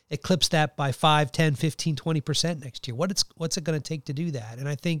to eclipse that by 5, 10, 15, 20% next year? What's it going to take to do that? And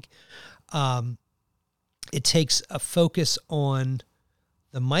I think it takes a focus on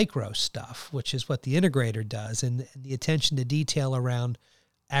the micro stuff, which is what the integrator does, and the attention to detail around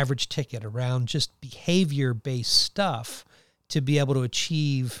average ticket, around just behavior-based stuff to be able to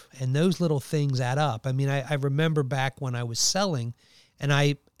achieve, and those little things add up. I mean, I remember back when I was selling, and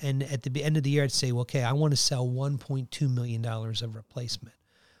at the end of the year, I'd say, well, okay, I want to sell $1.2 million of replacement.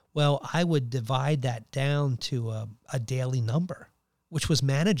 Well, I would divide that down to a daily number, which was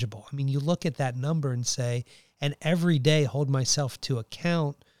manageable. I mean, you look at that number and say, and every day hold myself to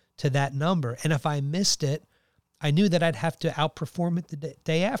account to that number. And if I missed it, I knew that I'd have to outperform it the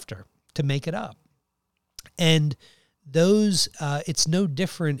day after to make it up. And those, it's no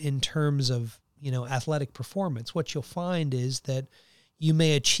different in terms of, athletic performance. What you'll find is that you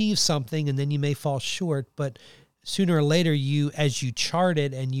may achieve something and then you may fall short, but sooner or later, as you chart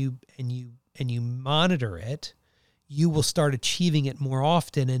it and you monitor it, you will start achieving it more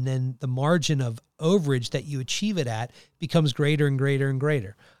often. And then the margin of overage that you achieve it at becomes greater and greater and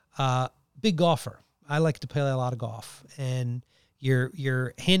greater. Big golfer. I like to play a lot of golf, and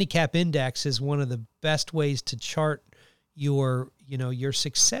your handicap index is one of the best ways to chart your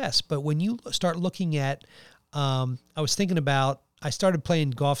success. But when you start looking at, I started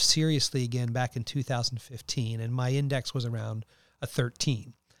playing golf seriously again back in 2015, and my index was around a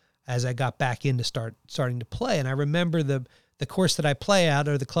 13 as I got back into starting to play. And I remember the course that I play out,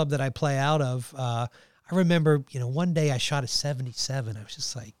 or the club that I play out of, I remember, one day I shot a 77. I was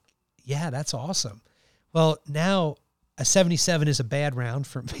just like, yeah, that's awesome. Well, now a 77 is a bad round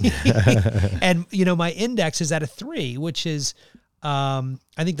for me. And, my index is at a 3, which is, I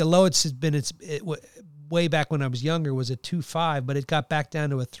think the lowest has been, way back when I was younger was a 2.5, but it got back down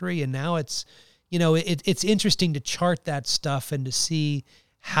to a 3. And now it's, it's interesting to chart that stuff and to see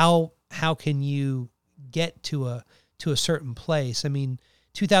how can you get to a certain place. I mean,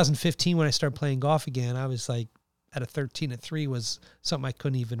 2015, when I started playing golf again, I was like at a 13, a 3 was something I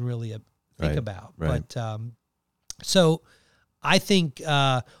couldn't even really think about. Right. But, so I think,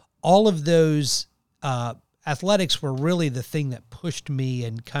 all of those, athletics were really the thing that pushed me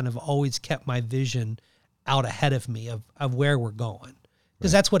and kind of always kept my vision out ahead of me of where we're going.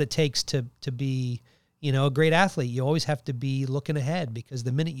 Because that's what it takes to be, a great athlete. You always have to be looking ahead, because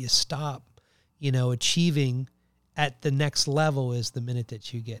the minute you stop, achieving at the next level is the minute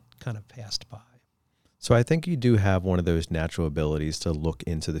that you get kind of passed by. So I think you do have one of those natural abilities to look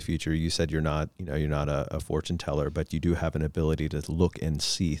into the future. You said you're not a fortune teller, but you do have an ability to look and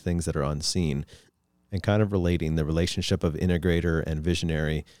see things that are unseen, and kind of relating the relationship of integrator and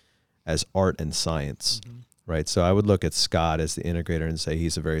visionary as art and science, right? So I would look at Scott as the integrator and say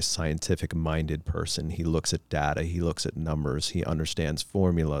he's a very scientific-minded person. He looks at data, he looks at numbers, he understands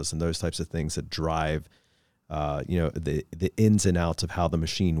formulas and those types of things that drive, the ins and outs of how the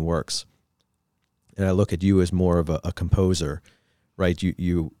machine works. And I look at you as more of a composer, right?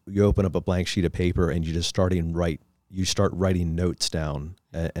 You open up a blank sheet of paper and you just start writing notes down,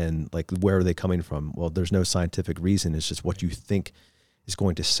 and like, where are they coming from? Well, there's no scientific reason. It's just what you think is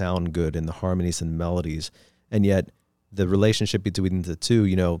going to sound good in the harmonies and melodies. And yet the relationship between the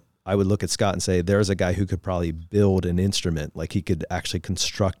two, I would look at Scott and say, there's a guy who could probably build an instrument, like he could actually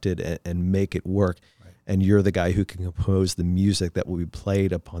construct it and make it work. And you're the guy who can compose the music that will be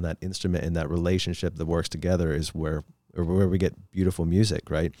played upon that instrument, and that relationship that works together is where we get beautiful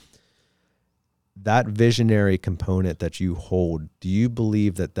music, right? That visionary component that you hold, do you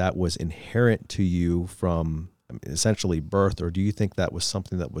believe that was inherent to you from essentially birthed, or do you think that was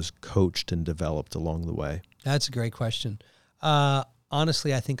something that was coached and developed along the way? That's a great question.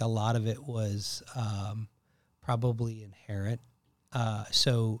 Honestly, I think a lot of it was probably inherent.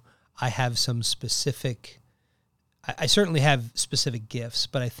 So I have some specific, I certainly have specific gifts,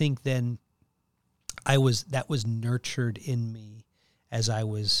 but I think then that was nurtured in me as I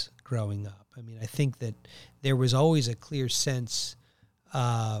was growing up. I mean, I think that there was always a clear sense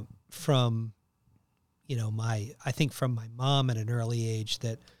from my mom at an early age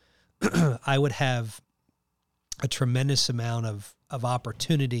that I would have a tremendous amount of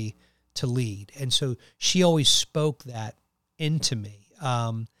opportunity to lead. And so she always spoke that into me.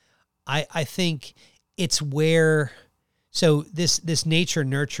 I think it's where, so this nature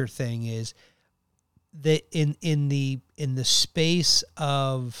nurture thing is that in the space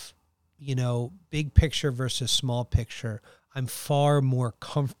of, big picture versus small picture, I'm far more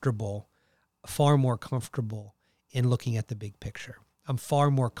comfortable in looking at the big picture. I'm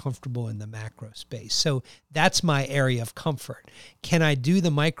far more comfortable in the macro space. So that's my area of comfort. Can I do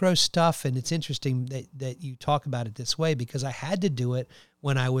the micro stuff? And it's interesting that you talk about it this way, because I had to do it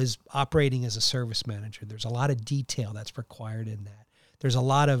when I was operating as a service manager. There's a lot of detail that's required in that. There's a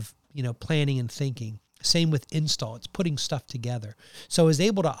lot of, planning and thinking. Same with install. It's putting stuff together. So I was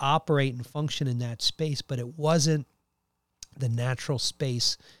able to operate and function in that space, but it wasn't the natural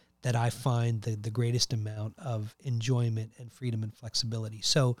space that I find the greatest amount of enjoyment and freedom and flexibility.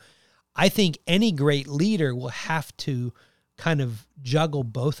 So I think any great leader will have to kind of juggle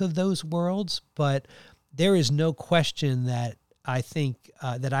both of those worlds, but there is no question that I think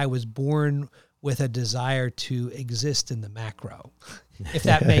that I was born with a desire to exist in the macro, if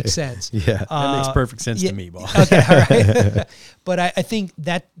that makes sense. Yeah. That makes perfect sense to me, boss. Okay, all right. But I think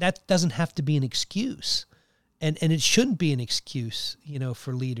that doesn't have to be an excuse. And it shouldn't be an excuse,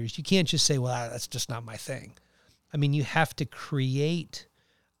 for leaders. You can't just say, well, that's just not my thing. I mean, you have to create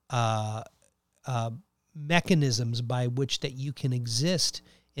mechanisms by which that you can exist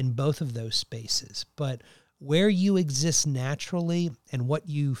in both of those spaces. But where you exist naturally and what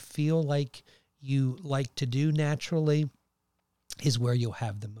you feel like you like to do naturally is where you'll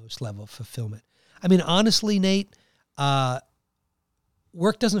have the most level of fulfillment. I mean, honestly, Nate,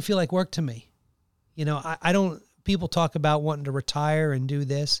 work doesn't feel like work to me. I don't, people talk about wanting to retire and do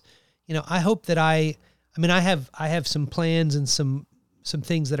this. I hope that I have some plans and some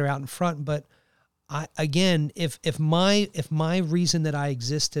things that are out in front, but if my reason that I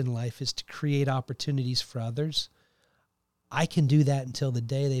exist in life is to create opportunities for others, I can do that until the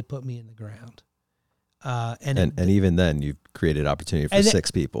day they put me in the ground. And even then, you've created opportunity for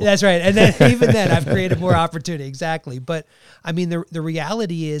 6 people. That's right. And then even then, I've created more opportunity. Exactly. But I mean, the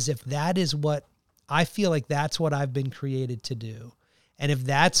reality is, if that is what I feel like, that's what I've been created to do. And if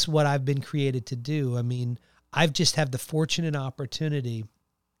that's what I've been created to do, I mean, I've just had the fortunate opportunity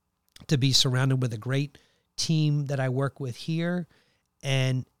to be surrounded with a great team that I work with here.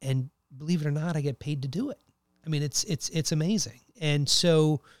 And believe it or not, I get paid to do it. I mean, it's amazing. And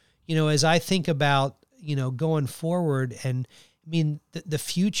so, as I think about, going forward, and I mean, the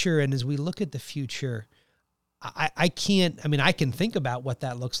future, and as we look at the future, I can think about what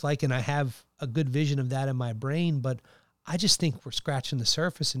that looks like, and I have a good vision of that in my brain, but I just think we're scratching the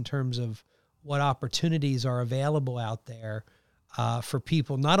surface in terms of what opportunities are available out there for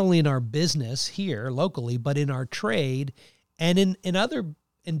people, not only in our business here locally, but in our trade and in other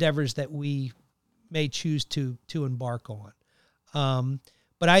endeavors that we may choose to embark on.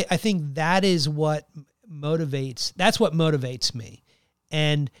 But I think that is what motivates me.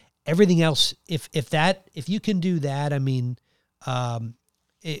 And everything else, if you can do that, I mean,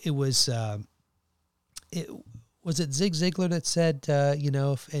 was it Zig Ziglar that said,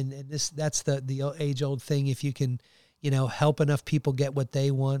 that's the age old thing. If you can, help enough people get what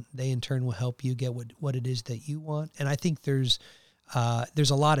they want, they in turn will help you get what it is that you want. And I think there's a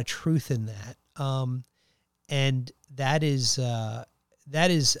lot of truth in that. And that is,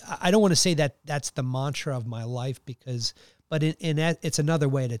 I don't want to say that that's the mantra of my life, but it's another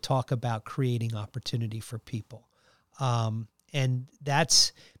way to talk about creating opportunity for people. And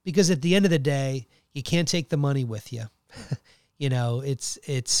that's because at the end of the day, you can't take the money with you.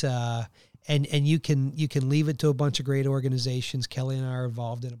 And you can leave it to a bunch of great organizations. Kelly and I are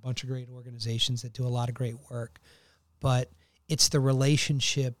involved in a bunch of great organizations that do a lot of great work, but it's the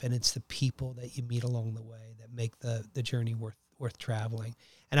relationship and it's the people that you meet along the way that make the journey worth traveling.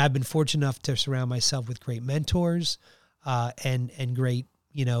 And I've been fortunate enough to surround myself with great mentors, and great,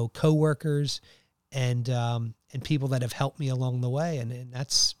 coworkers and people that have helped me along the way. And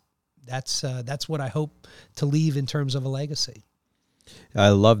that's what I hope to leave in terms of a legacy. I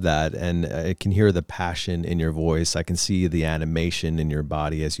love that. And I can hear the passion in your voice. I can see the animation in your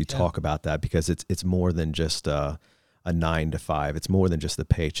body as you talk about that, because it's more than just a 9 to 5. It's more than just the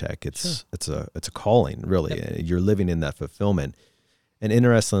paycheck. It's a calling, really. Yep. You're living in that fulfillment. And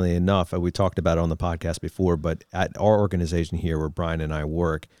interestingly enough, we talked about it on the podcast before, but at our organization here where Brian and I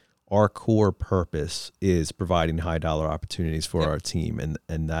work, our core purpose is providing high dollar opportunities for our team.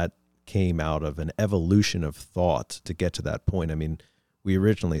 And that came out of an evolution of thought to get to that point. I mean, we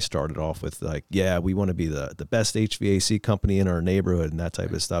originally started off with like, we want to be the best HVAC company in our neighborhood and that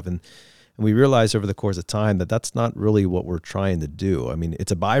type of stuff. And we realized over the course of time that that's not really what we're trying to do. I mean,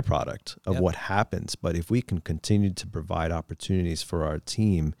 it's a byproduct of what happens. But if we can continue to provide opportunities for our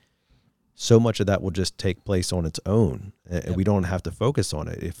team, so much of that will just take place on its own. And we don't have to focus on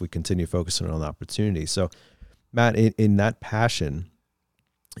it if we continue focusing on the opportunity. So, Matt, in that passion,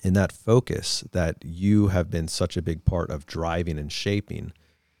 in that focus that you have been such a big part of driving and shaping,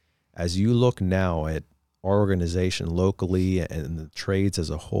 as you look now at our organization locally and the trades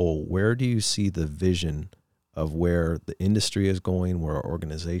as a whole, where do you see the vision of where the industry is going, where our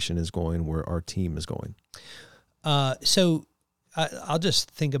organization is going, where our team is going? So I'll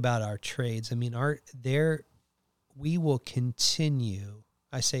just think about our trades. I mean, we will continue.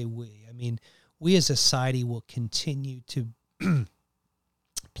 I say we. I mean, we as a society will continue to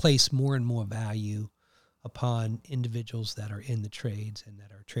place more and more value upon individuals that are in the trades and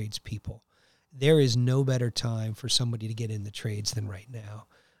that are tradespeople. There is no better time for somebody to get in the trades than right now.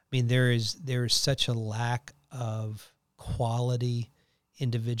 I mean, there is such a lack of quality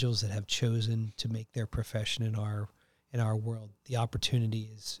individuals that have chosen to make their profession in our world. The opportunity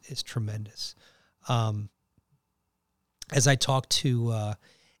is tremendous. As I talk to,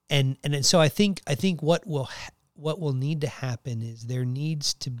 and so I think what will need to happen is there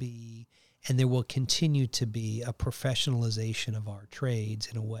needs to be, and there will continue to be, a professionalization of our trades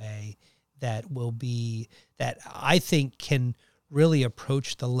in a way that I think can really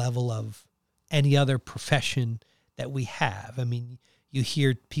approach the level of any other profession that we have. I mean, you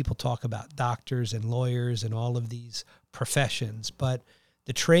hear people talk about doctors and lawyers and all of these professions, but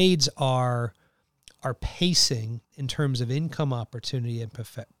the trades are pacing in terms of income opportunity and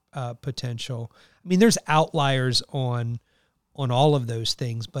potential. I mean, there's outliers on all of those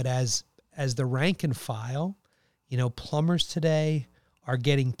things, but as the rank and file, plumbers today are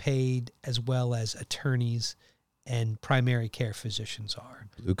getting paid as well as attorneys and primary care physicians are.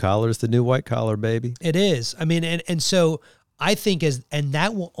 Blue collar is the new white collar, baby. It is. I mean, and so I think and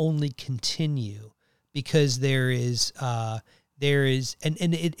that will only continue because there is, and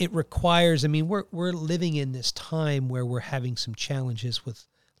it requires, I mean, we're living in this time where we're having some challenges with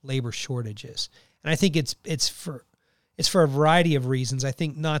labor shortages. And I think it's for a variety of reasons. I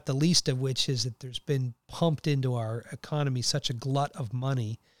think not the least of which is that there's been pumped into our economy such a glut of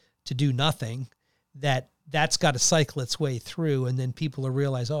money to do nothing that's got to cycle its way through, and then people will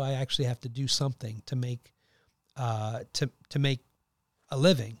realize, I actually have to do something to make to make a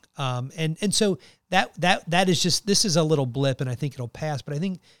living. And so that is just, this is a little blip, and I think it'll pass. But I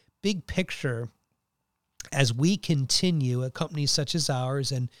think big picture, as we continue at companies such as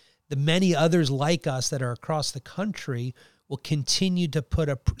ours and the many others like us that are across the country, will continue to put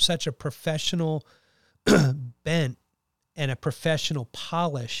such a professional bent and a professional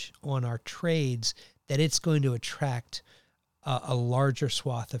polish on our trades that it's going to attract a larger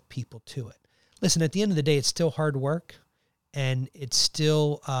swath of people to it. Listen, at the end of the day, it's still hard work, and it's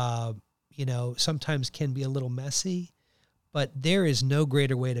still, sometimes can be a little messy, but there is no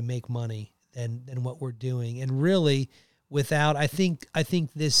greater way to make money than what we're doing. And really, without, I think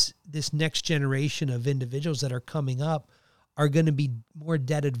this next generation of individuals that are coming up are going to be more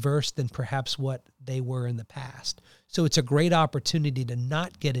debt adverse than perhaps what they were in the past. So it's a great opportunity to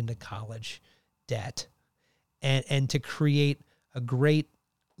not get into college debt and to create a great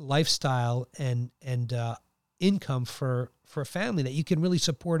lifestyle and income for a family that you can really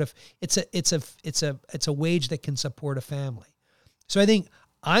support. It's a wage that can support a family. So I think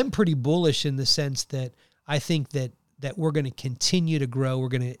I'm pretty bullish in the sense that I think that we're going to continue to grow. We're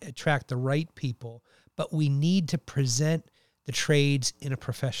going to attract the right people, but we need to present the trades in a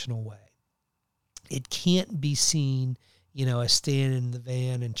professional way. It can't be seen, as standing in the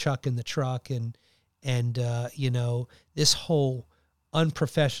van and Chuck in the truck and this whole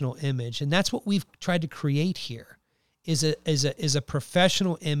unprofessional image. And that's what we've tried to create here is a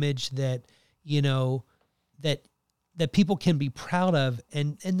professional image that, that people can be proud of,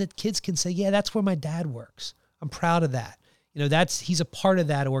 and that kids can say, yeah, that's where my dad works. I'm proud of that. He's a part of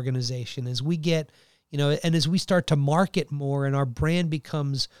that organization. As we get, and as we start to market more and our brand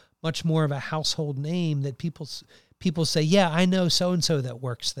becomes much more of a household name, that people people say, yeah, I know so-and-so that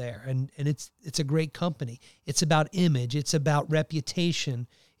works there. And it's a great company. It's about image. It's about reputation.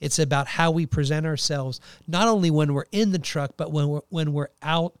 It's about how we present ourselves, not only when we're in the truck, but when we're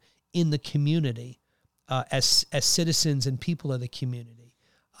out in the community as citizens and people of the community.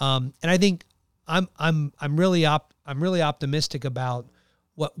 And I think I'm really optimistic about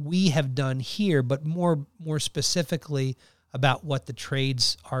what we have done here, but more specifically about what the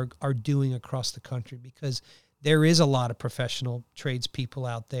trades are doing across the country, because there is a lot of professional tradespeople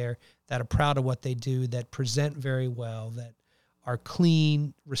out there that are proud of what they do, that present very well, that are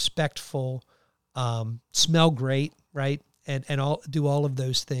clean, respectful, smell great, right? And do all of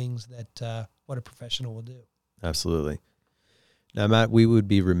those things that what a professional will do. Absolutely. Now, Matt, we would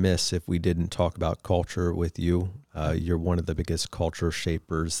be remiss if we didn't talk about culture with you. You're one of the biggest culture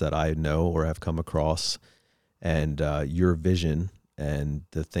shapers that I know or have come across, and your vision and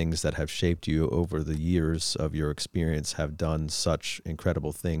the things that have shaped you over the years of your experience have done such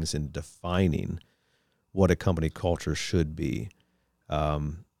incredible things in defining what a company culture should be.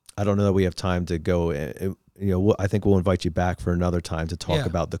 I don't know that we have time to go. I think we'll invite you back for another time to talk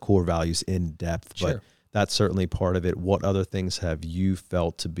about the core values in depth. Sure. But that's certainly part of it. What other things have you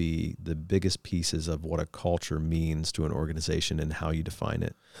felt to be the biggest pieces of what a culture means to an organization and how you define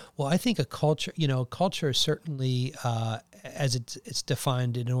it? Well, I think a culture is certainly, as it's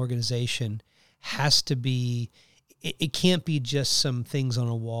defined in an organization, has to be, it can't be just some things on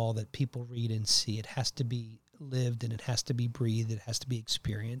a wall that people read and see. It has to be lived, and it has to be breathed. It has to be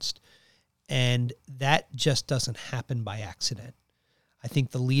experienced. And that just doesn't happen by accident. I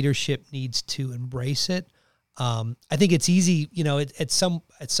think the leadership needs to embrace it. I think it's easy, at some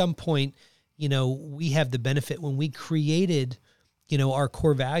point, we have the benefit when we created, our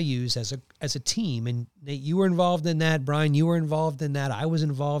core values as a team. And Nate, you were involved in that. Brian, you were involved in that. I was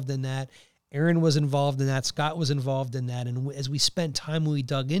involved in that. Aaron was involved in that. Scott was involved in that. And as we spent time, we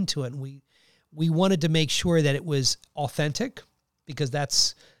dug into it, and we wanted to make sure that it was authentic, because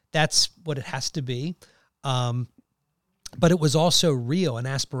that's what it has to be. But it was also real and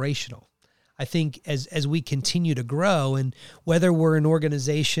aspirational. I think as we continue to grow, and whether we're an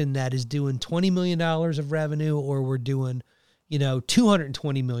organization that is doing $20 million of revenue, or we're doing,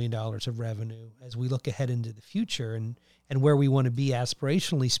 $220 million of revenue, as we look ahead into the future and where we want to be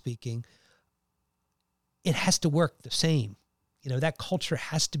aspirationally speaking, it has to work the same. That culture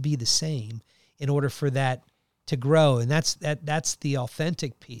has to be the same in order for that to grow. And that's the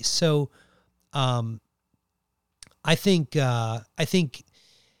authentic piece. So, I think for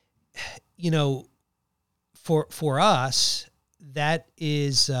us, that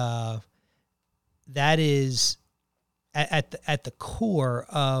is at the core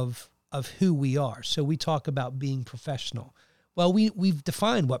of who we are. So we talk about being professional. Well, we've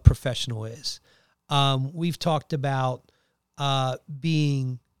defined what professional is. We've talked about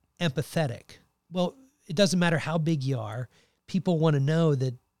being empathetic. Well, it doesn't matter how big you are. People want to know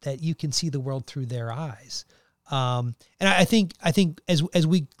that you can see the world through their eyes. And I think as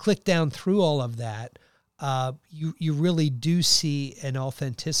we click down through all of that, you really do see an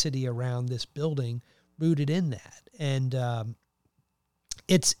authenticity around this building rooted in that. And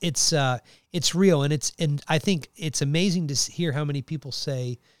it's real, and I think it's amazing to hear how many people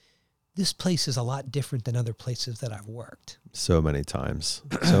say this place is a lot different than other places that I've worked. So many times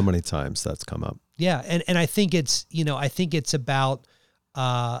that's come up. Yeah. And I think it's about,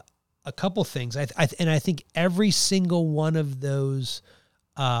 a couple things. I think every single one of those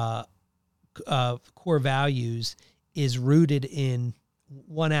core values is rooted in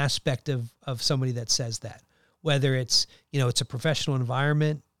one aspect of somebody that says that. Whether it's, it's a professional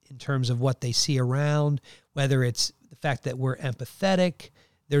environment in terms of what they see around, whether it's the fact that we're empathetic,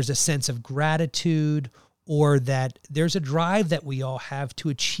 there's a sense of gratitude, or that there's a drive that we all have to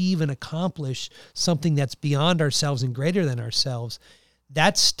achieve and accomplish something that's beyond ourselves and greater than ourselves.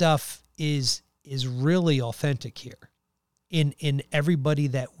 That stuff is really authentic here in everybody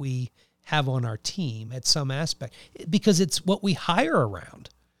that we have on our team at some aspect, because it's what we hire around.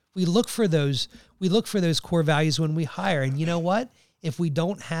 We look for those core values when we hire. And you know what? If we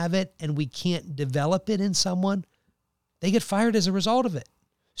don't have it and we can't develop it in someone, they get fired as a result of it.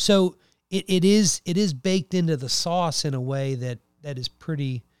 So it is baked into the sauce in a way that is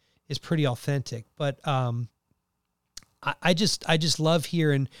pretty authentic. But I just love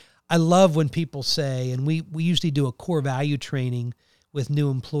hearing. I love when people say, and we usually do a core value training with new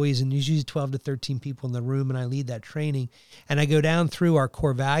employees, and there's usually 12 to 13 people in the room, and I lead that training, and I go down through our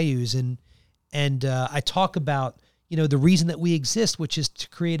core values, and I talk about, the reason that we exist, which is to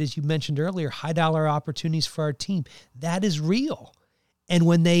create, as you mentioned earlier, high dollar opportunities for our team. That is real. And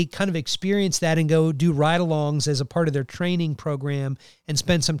when they kind of experience that and go do ride-alongs as a part of their training program and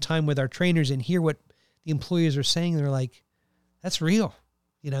spend some time with our trainers and hear what the employees are saying, they're like, that's real.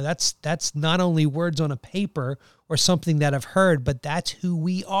 That's not only words on a paper or something that I've heard, but that's who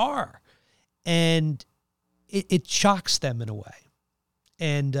we are. And it shocks them in a way.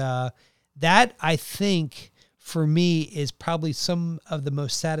 And that, I think, for me, is probably some of the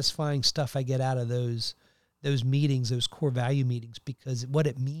most satisfying stuff I get out of those meetings, those core value meetings, because what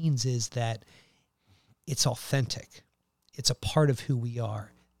it means is that it's authentic. It's a part of who we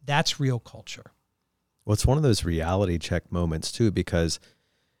are. That's real culture. Well, it's one of those reality check moments too, because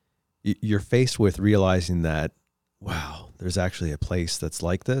you're faced with realizing that, wow, there's actually a place that's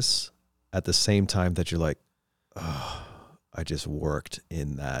like this, at the same time that you're like, oh, I just worked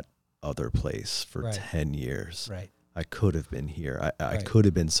in that other place for 10 years. Right. I could have been here. I Right. could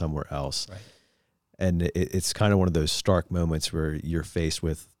have been somewhere else. Right. And it's kind of one of those stark moments where you're faced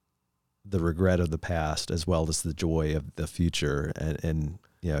with the regret of the past as well as the joy of the future. And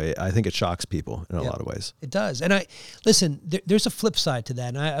I think it shocks people in a lot of ways. It does. And there's a flip side to that.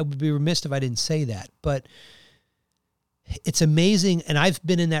 And I would be remiss if I didn't say that, but it's amazing. And I've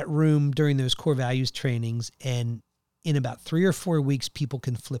been in that room during those core values trainings, and in about 3 or 4 weeks, people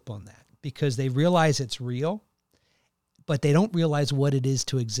can flip on that because they realize it's real, but they don't realize what it is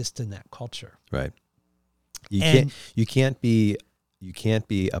to exist in that culture. Right. You can't be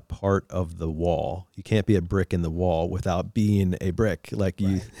a part of the wall. You can't be a brick in the wall without being a brick.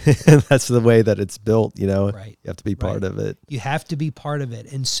 That's the way that it's built, Right. You have to be part of it. You have to be part of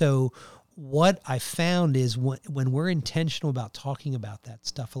it. And so what I found is when we're intentional about talking about that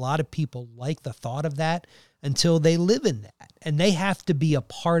stuff, a lot of people like the thought of that until they live in that, and they have to be a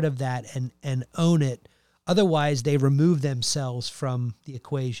part of that and own it. Otherwise, they remove themselves from the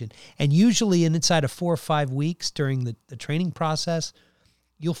equation. And usually inside of 4 or 5 weeks during the training process,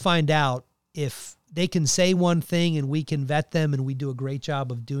 you'll find out if they can say one thing and we can vet them, and we do a great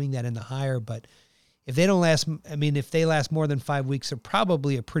job of doing that in the hire. But if they don't last, if they last more than 5 weeks, they're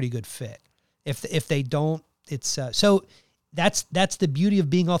probably a pretty good fit. If they don't, it's so that's the beauty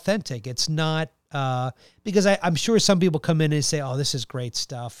of being authentic. It's not because I'm sure some people come in and say, "Oh, this is great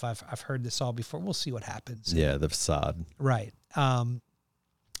stuff. I've heard this all before. We'll see what happens." Yeah, the facade. Right.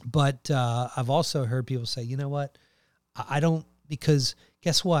 But I've also heard people say, "You know what? I don't," because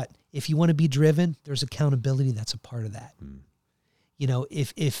guess what? If you want to be driven, there's accountability. That's a part of that.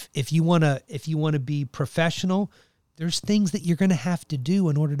 If you want to be professional, there's things that you're going to have to do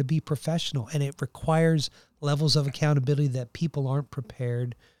in order to be professional, and it requires levels of accountability that people aren't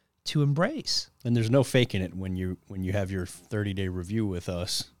prepared to embrace. And there's no faking it when you have your 30-day review with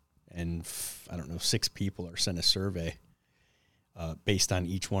us, and 6 people are sent a survey based on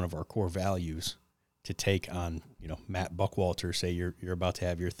each one of our core values to take on. Matt Buckwalter, say you're about to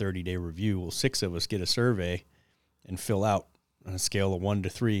have your 30-day review. Well, 6 of us get a survey and fill out on a scale of 1 to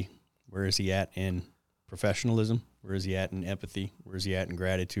 3. Where is he at in professionalism? Where is he at in empathy? Where is he at in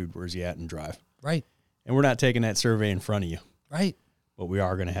gratitude? Where is he at in drive? Right. And we're not taking that survey in front of you. Right. But we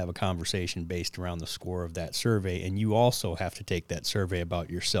are going to have a conversation based around the score of that survey. And you also have to take that survey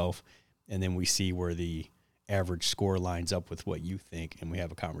about yourself. And then we see where the average score lines up with what you think. And we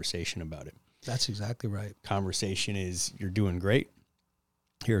have a conversation about it. That's exactly right. Conversation is, you're doing great.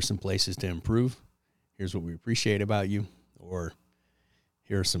 Here are some places to improve. Here's what we appreciate about you. Or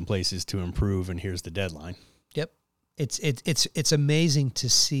here are some places to improve, and here's the deadline. Yep. It's amazing to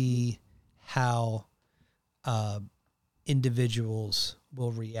see how individuals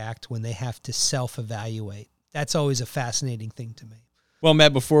will react when they have to self-evaluate. That's always a fascinating thing to me. Well,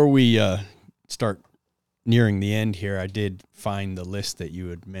 Matt, before we start nearing the end here, I did find the list that you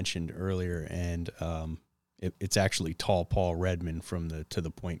had mentioned earlier, and it's actually Tall Paul Redmond from the To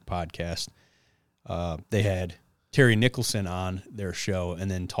The Point podcast. They had Terry Nicholson on their show,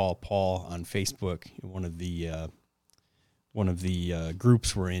 and then Tall Paul on Facebook, one of the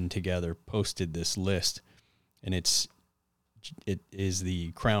groups we're in together, posted this list, and it is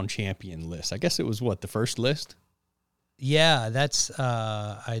the Crown Champion list. I guess it was the first list? Yeah, that's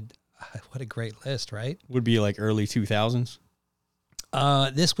what a great list, right? Would be like early 2000s.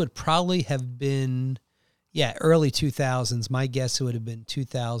 This would probably have been early 2000s. My guess it would have been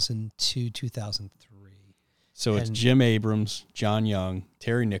 2002, 2003. So it's Jim Abrams, John Young,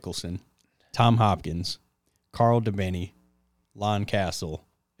 Terry Nicholson, Tom Hopkins, Carl DeBenny, Lon Castle,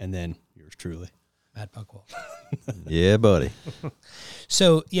 and then yours truly, Matt Buckwalter. Yeah, buddy.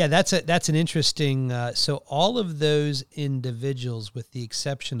 So that's an interesting. So all of those individuals, with the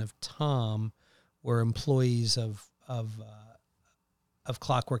exception of Tom, were employees of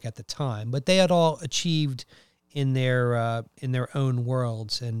Clockwork at the time, but they had all achieved in their own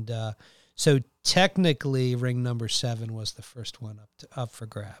worlds. And so technically, ring number 7 was the first one up for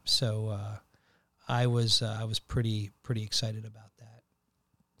grabs. So I was pretty excited about that.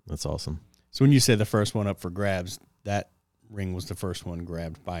 That's awesome. So when you say the first one up for grabs, that ring was the first one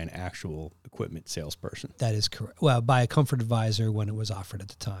grabbed by an actual equipment salesperson. That is correct. Well, by a Comfort Advisor when it was offered at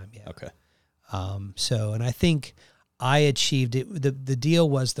the time. Yeah. Okay. So, and I think I achieved it. The deal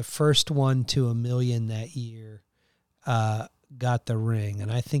was the first one to $1 million that year got the ring.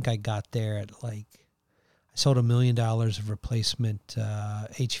 And I think I got there at I sold $1 million of replacement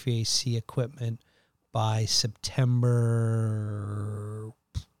HVAC equipment by September,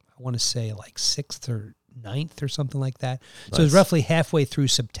 I want to say 6th or 9th or something like that. Nice. So it was roughly halfway through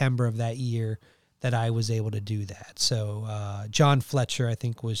September of that year that I was able to do that. So John Fletcher, I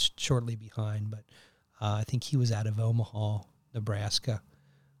think, was shortly behind, but I think he was out of Omaha, Nebraska,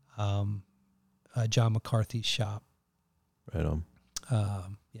 John McCarthy's shop. Right on.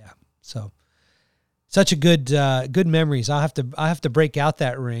 Yeah. So such a good memories. I'll have to break out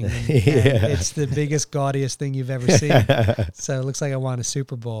that ring. And it's the biggest, gaudiest thing you've ever seen. So it looks like I won a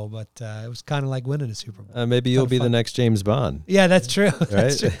Super Bowl, but it was kind of like winning a Super Bowl. Maybe you'll be the next James Bond. Yeah, that's true. Right?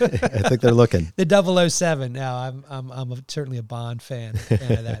 That's true. I think they're looking. The 007. Now I'm certainly a Bond fan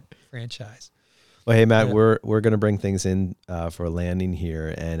of that franchise. Well, hey Matt, we're going to bring things in for a landing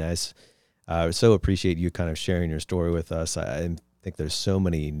here, and I so appreciate you kind of sharing your story with us. I think there's so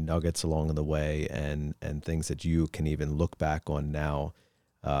many nuggets along the way and things that you can even look back on now.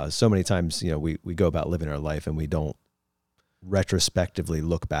 So many times, we go about living our life and we don't retrospectively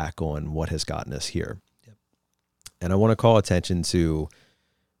look back on what has gotten us here. Yep. And I want to call attention to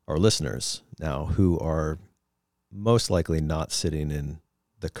our listeners now who are most likely not sitting in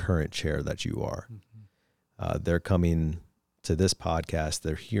the current chair that you are. Mm-hmm. They're coming to this podcast,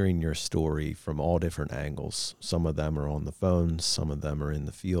 they're hearing your story from all different angles. Some of them are on the phone, some of them are in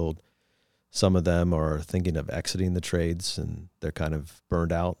the field, some of them are thinking of exiting the trades and they're kind of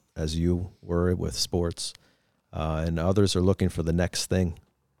burned out as you were with sports. And others are looking for the next thing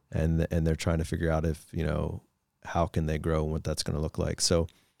and they're trying to figure out if, how can they grow and what that's going to look like. So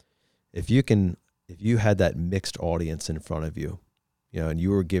if you had that mixed audience in front of you, and you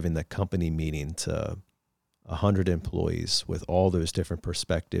were giving the company meeting to 100 employees with all those different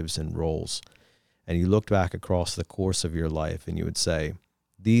perspectives and roles, and you looked back across the course of your life and you would say,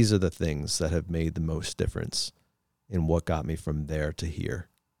 these are the things that have made the most difference in what got me from there to here,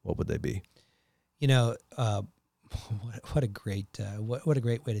 what would they be? What a great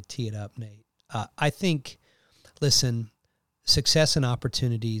way to tee it up, Nate. I think, listen, success and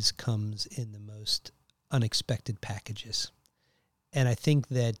opportunities comes in the most unexpected packages. And I think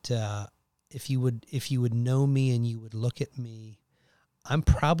that if you would know me and you would look at me, I'm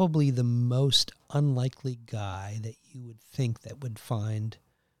probably the most unlikely guy that you would think that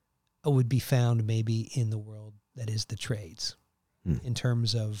would be found maybe in the world that is the trades, in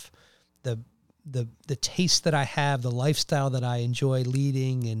terms of the taste that I have, the lifestyle that I enjoy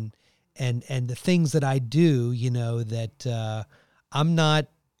leading, and the things that I do. That I'm not.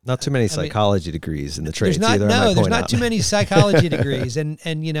 Not too many psychology degrees in the trades either. No, there's not too many psychology degrees, and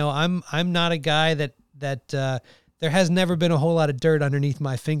I'm not a guy that there has never been a whole lot of dirt underneath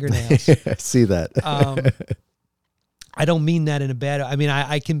my fingernails. I see that. I don't mean that in a bad. I mean,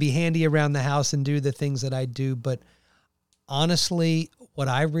 I can be handy around the house and do the things that I do, but honestly, what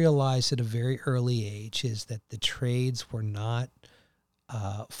I realized at a very early age is that the trades were not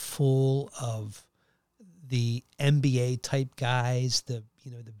full of the MBA type guys, the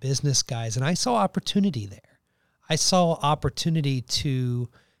business guys, and I saw opportunity there. I saw opportunity to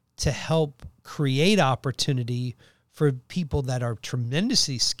help create opportunity for people that are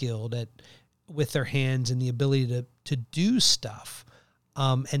tremendously skilled with their hands and the ability to do stuff.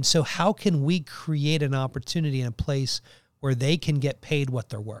 And so how can we create an opportunity in a place where they can get paid what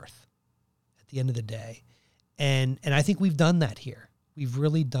they're worth at the end of the day? And I think we've done that here. We've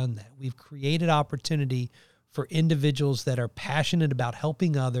really done that. We've created opportunity for individuals that are passionate about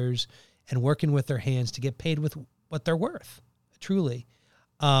helping others and working with their hands to get paid with what they're worth, truly.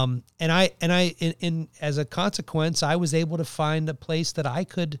 And as a consequence, I was able to find a place that I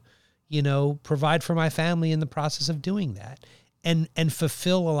could, provide for my family in the process of doing that, and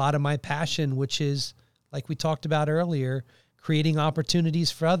fulfill a lot of my passion, which is, like we talked about earlier, creating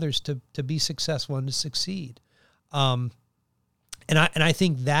opportunities for others to be successful and to succeed. And I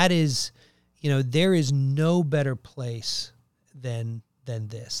think that is, there is no better place than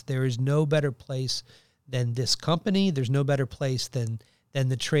this. There is no better place than this company. There's no better place than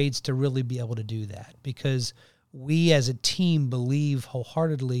the trades to really be able to do that, because we as a team believe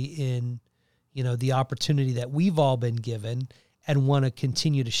wholeheartedly in, the opportunity that we've all been given, and want to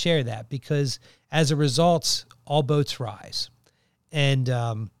continue to share that, because as a result, all boats rise. And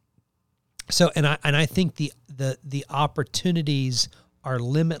I think the opportunities are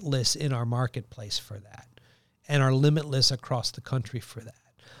limitless in our marketplace for that, and are limitless across the country for that.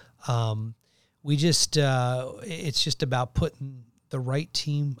 It's just about putting the right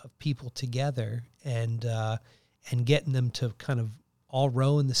team of people together and getting them to kind of all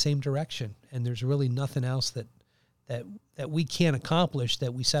row in the same direction. And there's really nothing else that we can't accomplish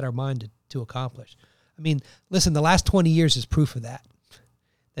that we set our mind to accomplish. I mean, listen, the last 20 years is proof of that.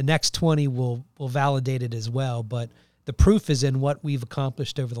 The next 20 will validate it as well, but the proof is in what we've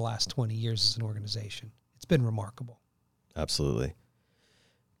accomplished over the last 20 years as an organization. It's been remarkable. Absolutely.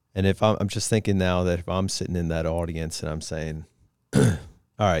 And if I'm just thinking now that if I'm sitting in that audience and I'm saying, all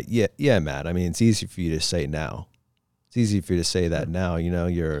right, yeah, Matt, I mean, it's easy for you to say now. It's easy for you to say that now.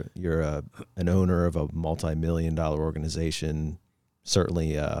 You're an owner of a multi-million-dollar organization.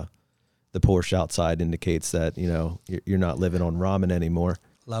 Certainly, the Porsche outside indicates that you're not living on ramen anymore.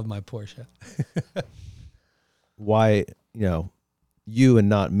 Love my Porsche. Why, you and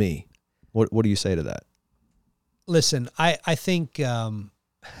not me? What do you say to that? Listen, I think all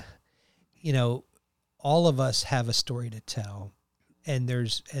of us have a story to tell, and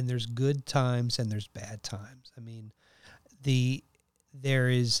there's good times and there's bad times. I mean,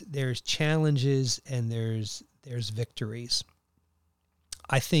 there's challenges and there's victories.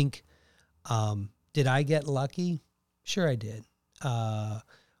 I think, did I get lucky? Sure, I did.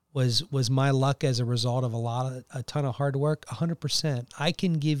 Was my luck as a result of a ton of hard work? 100%. I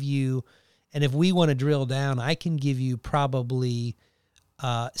can give you, and if we want to drill down, I can give you probably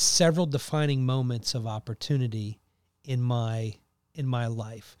several defining moments of opportunity in my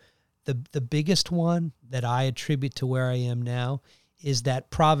life. The biggest one that I attribute to where I am now is that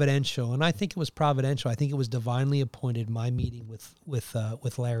providential, and I think it was providential. I think it was divinely appointed, my meeting with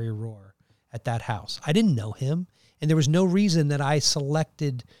Larry Rohr at that house. I didn't know him, and there was no reason that I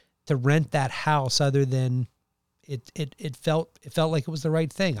selected to rent that house other than it felt like it was the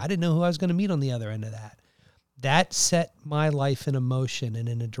right thing. I didn't know who I was going to meet on the other end of that. That set my life in a motion and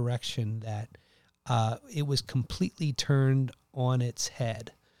in a direction that it was completely turned on its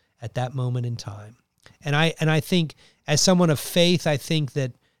head at that moment in time. And I think, as someone of faith, I think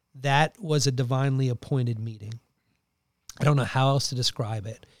that was a divinely appointed meeting. I don't know how else to describe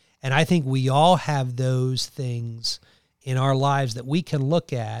it. And I think we all have those things in our lives that we can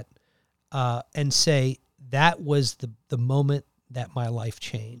look at and say, that was the moment that my life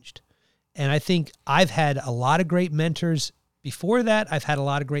changed. And I think I've had a lot of great mentors before that. I've had a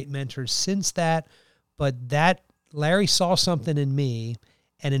lot of great mentors since that. But that Larry saw something in me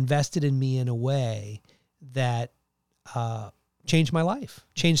and invested in me in a way that changed my life,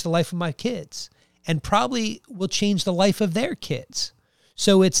 changed the life of my kids, and probably will change the life of their kids.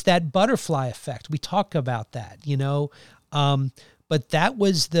 So it's that butterfly effect. We talk about that, but that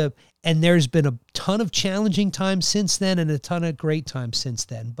was and there's been a ton of challenging times since then and a ton of great times since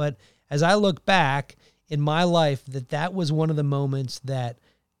then. But as I look back in my life, that was one of the moments that,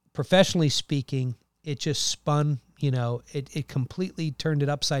 professionally speaking, it just spun, it completely turned it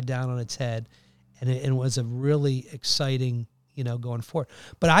upside down on its head. And it was a really exciting, going forward.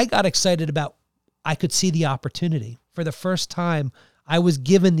 But I got excited about, I could see the opportunity. For the first time, I was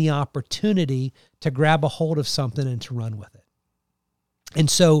given the opportunity to grab a hold of something and to run with it. And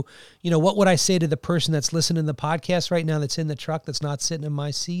so, what would I say to the person that's listening to the podcast right now, that's in the truck, that's not sitting in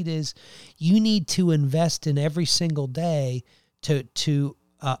my seat, is you need to invest in every single day to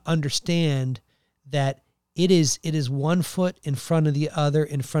understand that it is one foot in front of the other,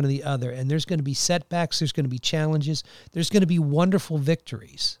 and there's going to be setbacks, there's going to be challenges, there's going to be wonderful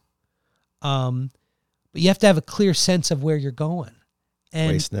victories. But you have to have a clear sense of where you're going.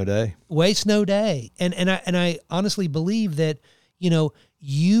 And waste no day. Waste no day. And I honestly believe that,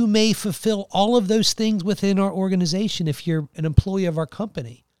 you may fulfill all of those things within our organization if you're an employee of our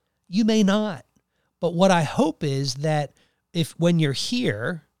company. You may not. But what I hope is that when you're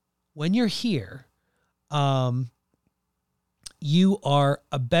here, you are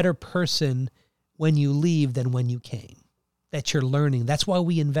a better person when you leave than when you came. That you're learning. That's why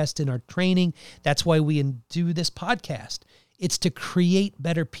we invest in our training. That's why we do this podcast. It's to create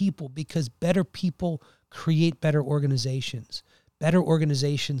better people, because better people create better organizations. Better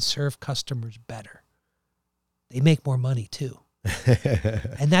organizations serve customers better. They make more money too.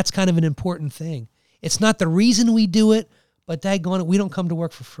 And that's kind of an important thing. It's not the reason we do it, but daggone it, we don't come to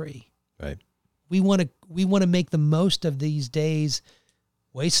work for free. Right. We want to make the most of these days.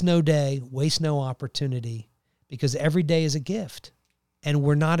 Waste no day, waste no opportunity, because every day is a gift, and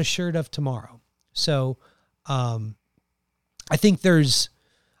we're not assured of tomorrow. So I think there's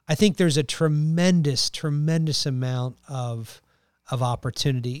a tremendous amount of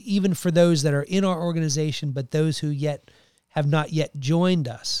opportunity, even for those that are in our organization, but those who have not yet joined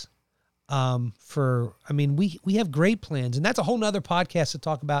us. We have great plans, and that's a whole nother podcast to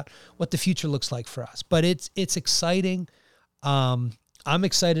talk about what the future looks like for us. But it's exciting. I'm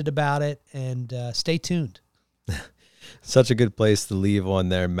excited about it, and stay tuned. Such a good place to leave on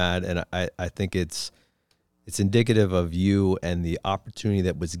there, Matt. And I think it's indicative of you and the opportunity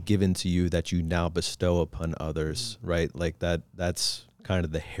that was given to you that you now bestow upon others, right? Like that's kind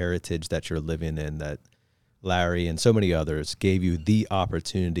of the heritage that you're living in, that Larry and so many others gave you the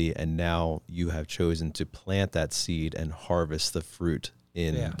opportunity, and now you have chosen to plant that seed and harvest the fruit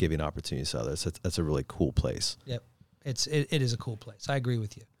in giving opportunities to others. That's a really cool place. Yep. It is a cool place. I agree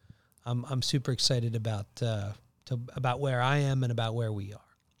with you. I'm super excited about where I am and about where we are.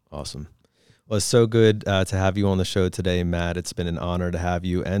 Awesome. Well, it's so good to have you on the show today, Matt. It's been an honor to have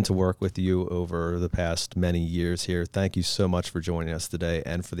you and to work with you over the past many years here. Thank you so much for joining us today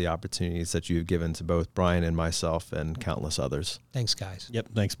and for the opportunities that you've given to both Brian and myself and countless others. Thanks, guys. Yep.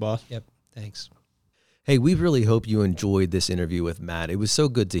 Thanks, boss. Yep. Thanks. Hey, we really hope you enjoyed this interview with Matt. It was so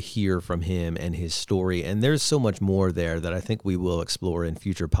good to hear from him and his story, and there's so much more there that I think we will explore in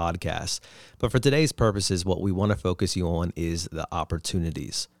future podcasts. But for today's purposes, what we want to focus you on is the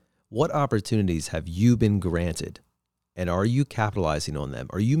opportunities. What opportunities have you been granted, and are you capitalizing on them?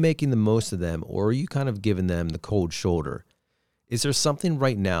 Are you making the most of them, or are you kind of giving them the cold shoulder? Is there something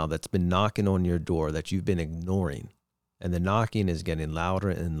right now that's been knocking on your door that you've been ignoring, and the knocking is getting louder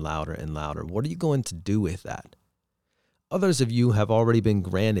and louder and louder? What are you going to do with that? Others of you have already been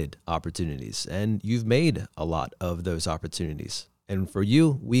granted opportunities, and you've made a lot of those opportunities. And for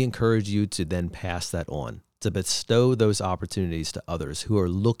you, we encourage you to then pass that on, to bestow those opportunities to others who are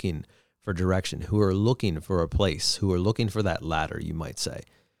looking for direction, who are looking for a place, who are looking for that ladder, you might say.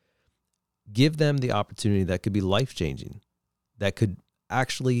 Give them the opportunity that could be life-changing, that could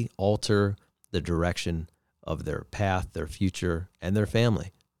actually alter the direction of their path, their future, and their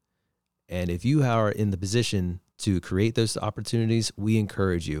family. And if you are in the position to create those opportunities, we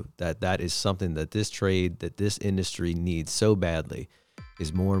encourage you that is something that this trade, that this industry needs so badly,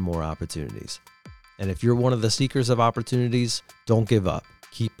 is more and more opportunities. And if you're one of the seekers of opportunities, don't give up.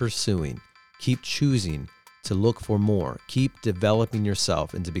 Keep pursuing. Keep choosing to look for more. Keep developing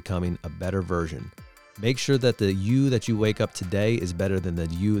yourself into becoming a better version. Make sure that the you that you wake up today is better than the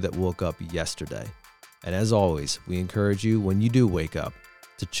you that woke up yesterday. And as always, we encourage you, when you do wake up,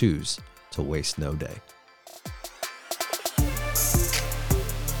 to choose to waste no day.